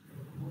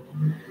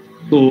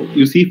 So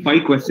you see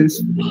 5 questions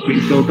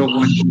based out of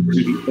one case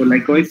study. So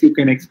likewise, you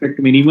can expect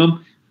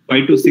minimum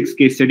 5 to 6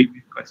 case study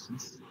based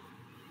questions.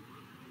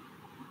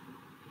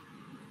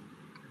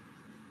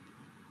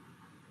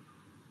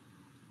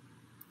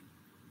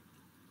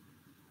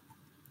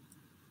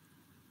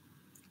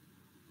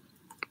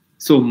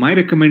 So my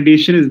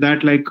recommendation is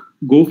that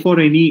go for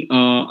any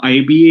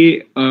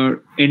IBA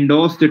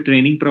endorsed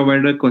training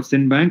provider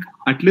question bank.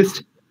 At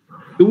least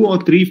 2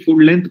 or 3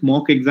 full-length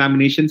mock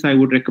examinations I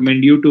would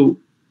recommend you to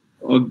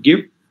give.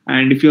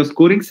 And if you're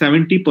scoring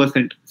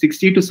 70%,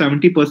 60 to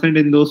 70%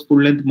 in those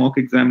full-length mock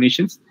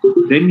examinations,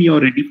 then you're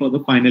ready for the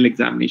final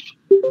examination.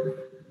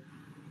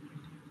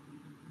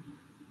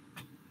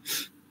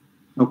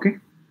 Okay,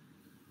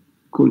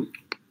 cool.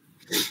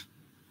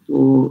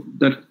 So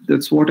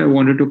that's what I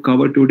wanted to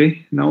cover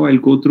today. Now I'll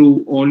go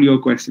through all your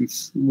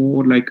questions,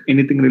 more like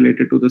anything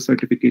related to the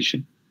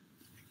certification.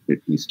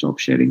 Let me stop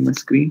sharing my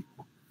screen.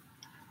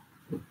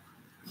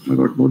 I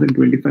got more than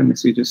 25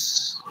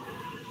 messages.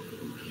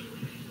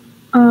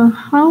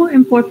 How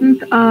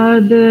important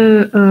are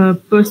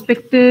the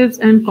perspectives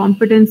and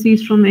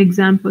competencies from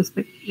exam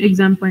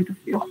point of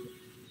view?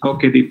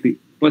 Okay, Deepthi.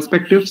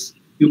 Perspectives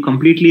you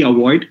completely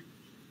avoid.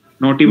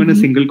 Not even a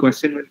single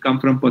question will come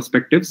from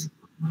perspectives.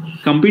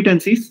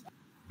 Competencies,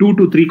 2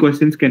 to 3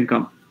 questions can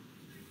come.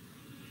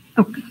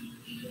 Okay.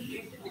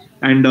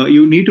 And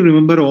you need to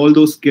remember all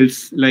those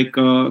skills like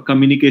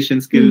communication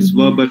skills,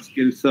 verbal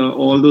skills,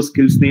 all those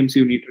skills names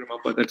you need to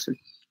remember. That's it.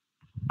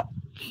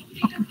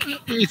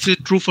 Is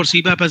it true for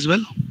CBAP as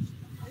well?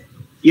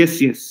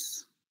 Yes,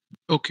 yes.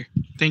 Okay,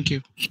 thank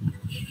you.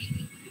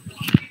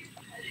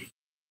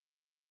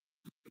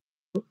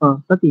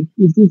 Satish,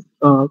 is this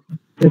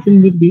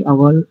session will be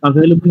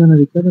available on a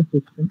recorded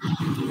section?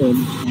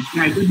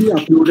 Yeah, it will be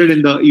uploaded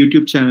in the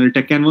YouTube channel,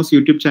 Tech Canvas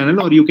YouTube channel,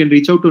 or you can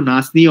reach out to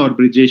Nasni or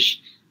Brijesh.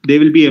 They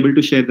will be able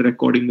to share the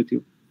recording with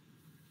you.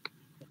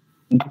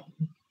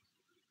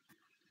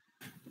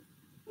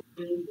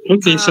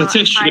 Okay,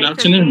 Satish, good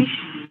afternoon.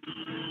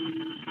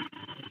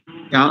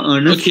 Yeah,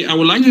 Ernest. Okay, I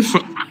would like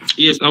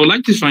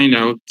to find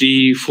out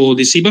for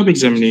the CBAP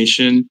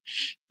examination,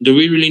 do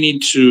we really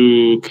need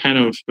to kind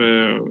of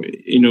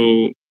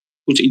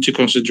put into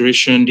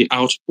consideration the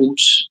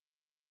outputs,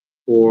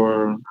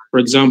 or for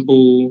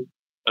example,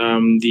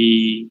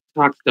 the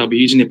fact that we're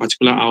using a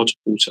particular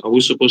output? Are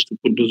we supposed to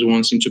put those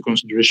ones into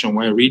consideration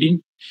while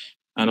reading?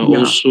 And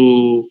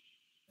also,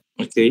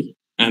 okay,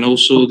 and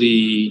also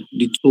the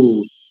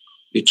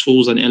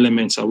tools and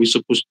elements, are we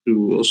supposed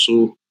to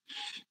also,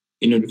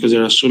 because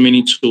there are so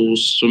many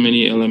tools, so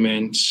many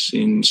elements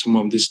in some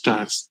of these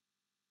tasks?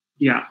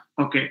 Yeah,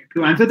 okay.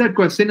 To answer that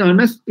question,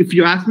 Ernest, if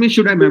you ask me,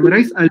 should I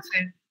memorize? I'll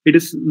say it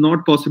is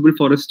not possible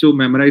for us to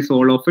memorize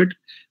all of it.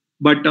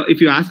 But if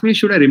you ask me,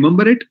 should I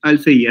remember it? I'll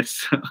say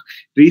yes.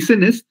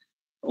 Reason is,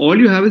 all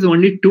you have is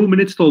only 2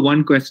 minutes for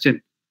one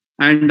question.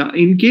 And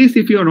in case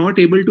if you're not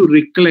able to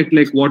recollect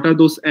what are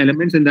those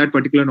elements in that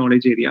particular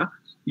knowledge area,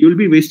 you'll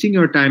be wasting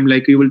your time.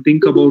 You will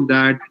think about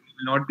that.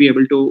 You will not be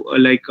able to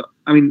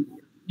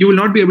you will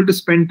not be able to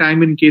spend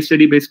time in case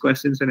study based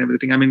questions and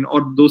everything.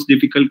 Or those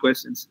difficult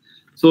questions.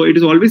 So it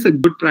is always a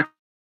good practice.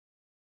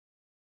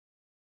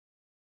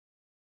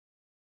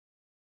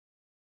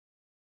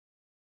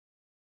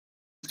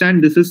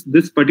 Understand this is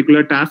this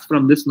particular task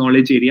from this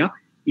knowledge area.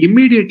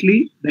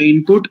 Immediately the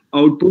input,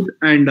 output,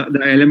 and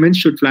the elements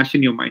should flash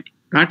in your mind.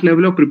 That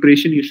level of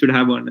preparation you should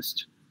have,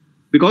 Ernest,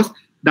 because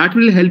that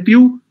will help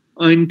you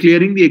in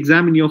clearing the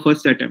exam in your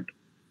first attempt,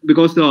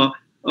 because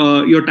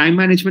your time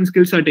management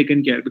skills are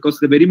taken care, because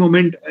the very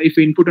moment if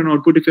input and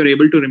output, if you're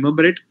able to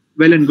remember it,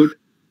 well and good.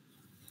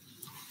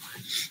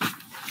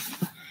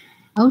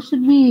 How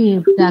should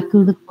we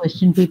tackle the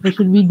question paper?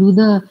 Should we do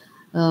the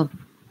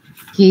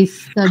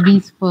case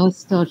studies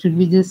first, or should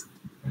we just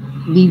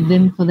leave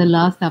them for the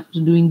last after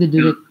doing the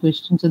direct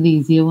questions or the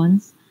easier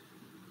ones?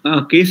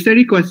 Case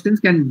study questions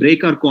can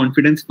break our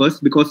confidence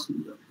first, because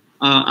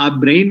our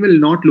brain will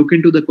not look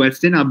into the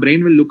question, our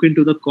brain will look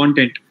into the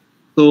content.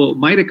 So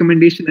my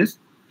recommendation is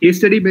case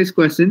study based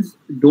questions,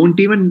 don't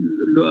even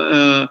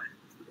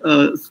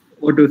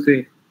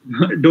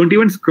don't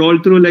even scroll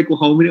through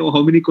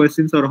how many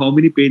questions or how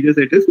many pages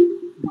it is.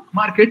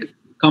 Mark it,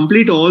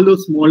 complete all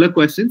those smaller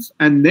questions,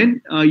 and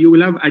then you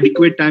will have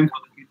adequate time for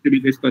the case study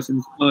based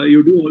questions.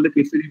 You do all the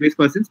case study based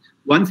questions.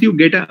 Once you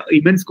get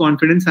immense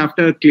confidence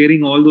after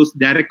clearing all those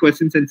direct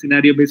questions and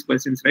scenario based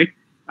questions, right?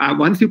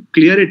 Once you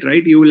clear it,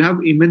 right, you will have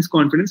immense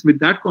confidence. With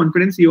that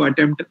confidence, you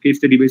attempt case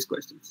study based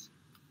questions.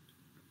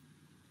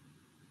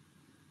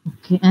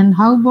 Okay, and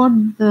how about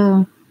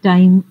the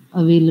time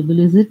available?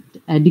 Is it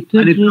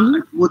adequate?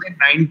 Really? More than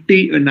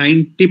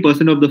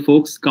 90% of the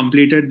folks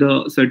completed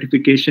the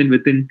certification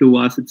within 2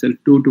 hours itself,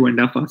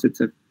 2.5 hours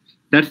itself.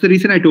 That's the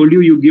reason I told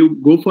you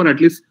go for at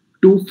least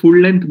 2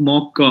 full-length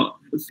mock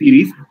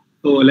series.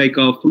 So like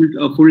a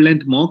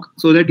full-length mock,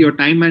 so that your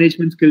time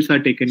management skills are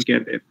taken care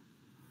of there.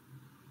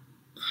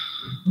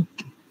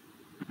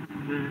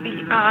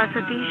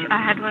 Satish, I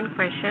had one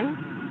question.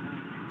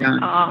 Yeah.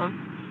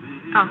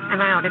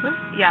 Am I audible?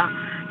 Yeah.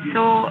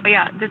 So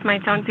yeah, this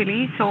might sound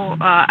silly. So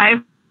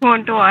I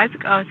want to ask.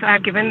 So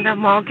I've given the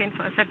mock in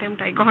first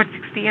attempt. I got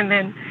 60, and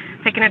then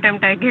second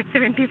attempt I get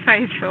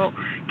 75. So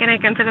can I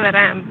consider that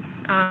I'm?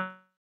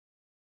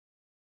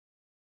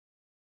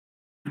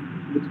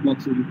 Which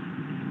mocks will be?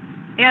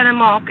 Yeah, the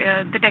mock,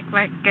 the tech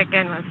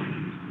canvas.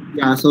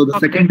 Yeah. So the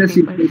Okay, second test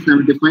you got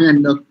 75,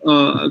 and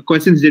the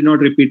questions did not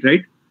repeat,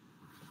 right?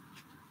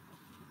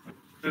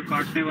 The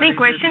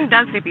question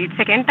does repeat.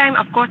 Second time,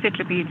 of course, it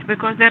repeats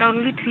because there are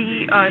only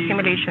 3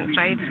 simulations,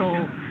 right?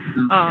 So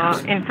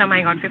in some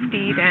I got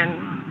 50, then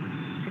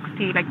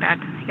 60, like that.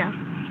 Yeah.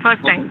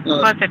 First time,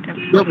 first attempt.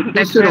 You have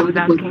exhausted all the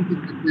questions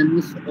in tech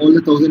canvas, all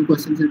the 1,000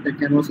 questions in tech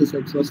canvas is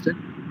exhausted.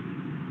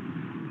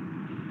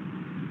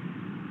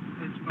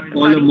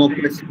 All the mock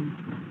questions.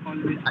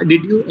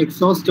 Did you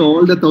exhaust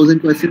all the 1,000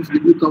 questions?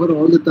 Did you cover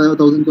all the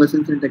 1,000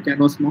 questions in tech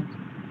canvas mock?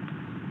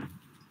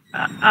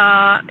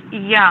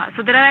 Yeah.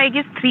 So there are, I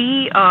guess,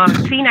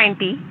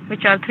 390,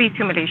 which are 3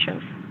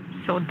 simulations.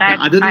 So that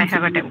I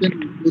have attempted.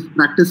 Those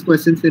practice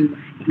questions in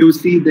you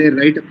see there,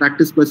 right?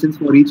 Practice questions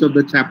for each of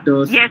the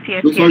chapters. Yes.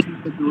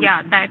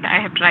 Yeah, that I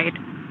have tried.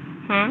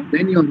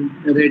 Then you're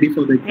ready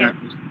for the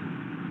examination.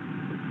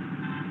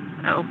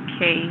 Yes.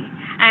 Okay.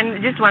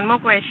 And just one more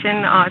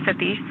question,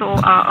 Satish. So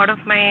out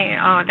of my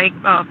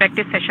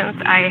practice sessions,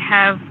 I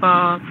have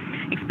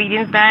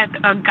experienced that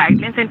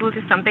guidelines and tools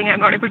is something I'm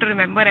not able to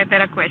remember, and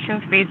there are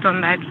questions based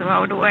on that. So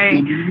how do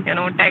I,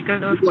 tackle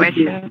those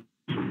questions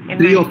in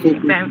 3 or 4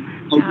 exam?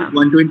 Out of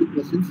 120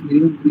 questions,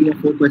 minimum 3 or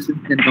 4 questions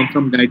can come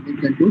from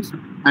guidelines and tools,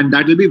 and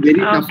that will be very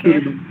tough to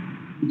remember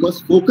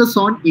because focus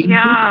on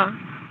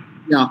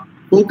input.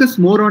 Focus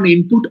more on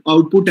input,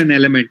 output, and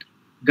element.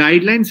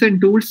 Guidelines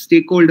and tools,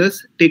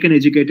 stakeholders, take an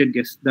educated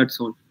guess. That's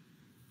all.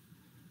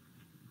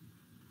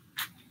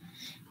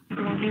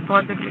 Only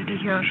possibility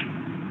here.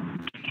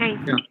 Okay.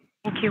 Yeah.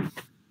 Thank you.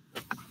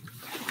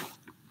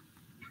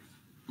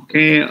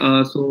 Okay.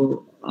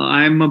 So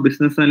I'm a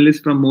business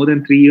analyst from more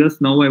than 3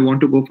 years. Now I want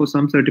to go for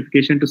some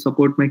certification to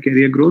support my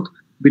career growth.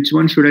 Which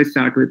one should I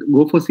start with?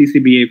 Go for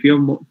CCBA. If you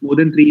have more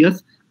than 3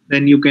 years,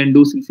 then you can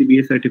do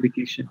CCBA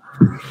certification.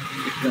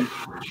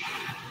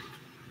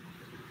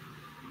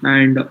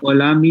 And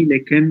Olami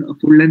Leken,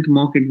 full-length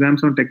mock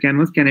exams on Tech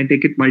Canvas. Can I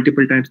take it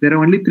multiple times? There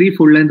are only 3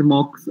 full-length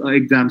mock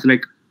exams,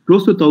 like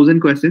close to 1,000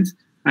 questions.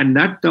 And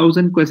that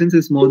 1,000 questions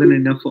is more than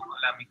enough for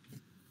Olami.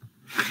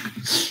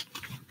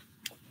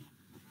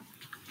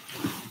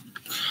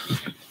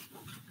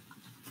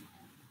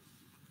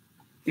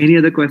 Any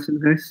other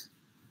questions, guys?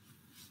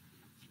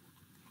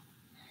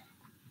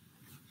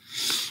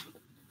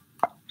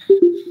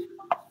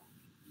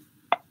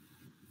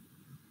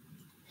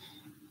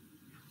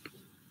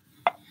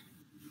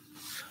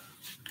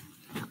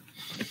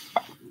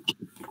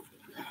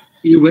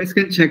 You guys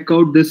can check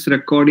out this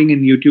recording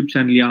in YouTube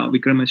channel. Yeah,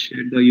 Vikram has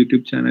shared the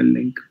YouTube channel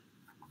link.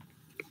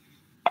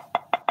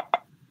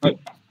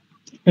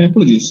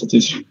 Apologies,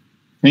 Satish.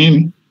 Can you hear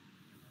me?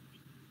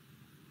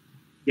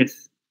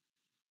 Yes.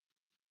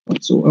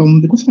 So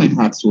the question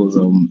I asked was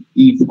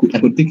if I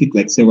could take it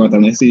like several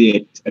times. Let's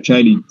say I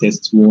tried the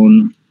test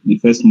 1, the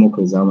first mock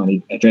exam,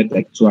 and I tried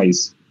like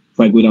twice. If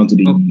I go down to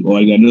the or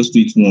I can just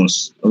do it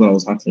once. That's what I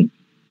was asking.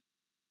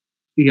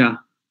 Yeah.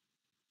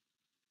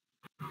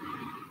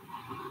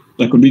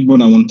 I could do it more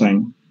than one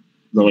time.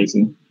 Is that what you're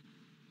saying?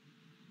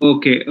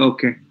 Okay.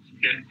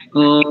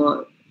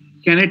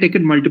 Can I take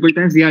it multiple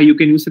times? Yeah, you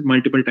can use it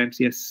multiple times.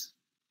 Yes.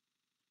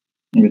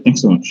 Okay,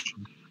 thanks so much.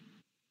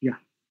 Yeah.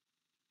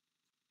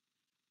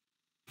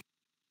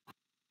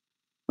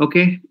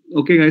 Okay,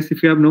 guys.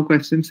 If you have no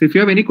questions, if you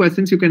have any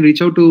questions, you can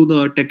reach out to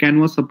the Tech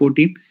Canvas support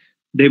team.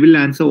 They will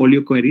answer all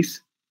your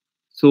queries.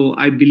 So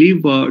I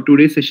believe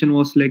today's session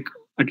was like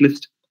at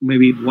least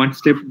maybe one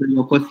step,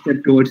 your first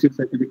step towards your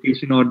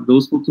certification, or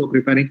those folks who are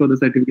preparing for the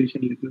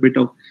certification, a little bit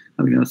of,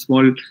 a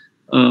small,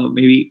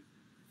 maybe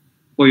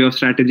for your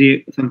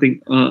strategy,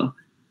 something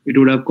it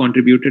would have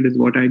contributed is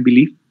what I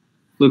believe.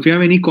 So if you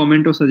have any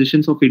comment or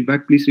suggestions or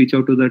feedback, please reach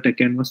out to the Tech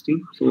Canvas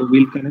team. So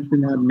we'll connect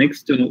in our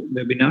next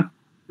webinar.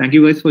 Thank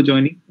you guys for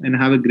joining and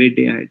have a great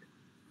day ahead.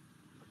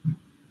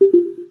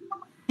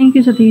 Thank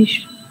you,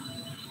 Satish.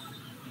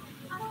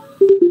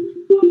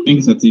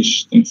 Thanks,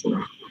 Satish. Thanks a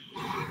lot.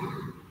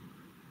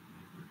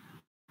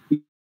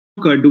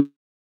 Do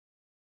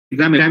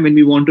exam time when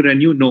we want to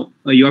renew? No,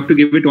 you have to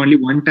give it only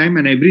one time,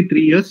 and every 3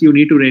 years you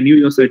need to renew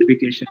your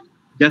certification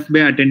just by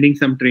attending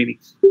some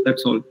trainings.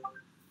 That's all.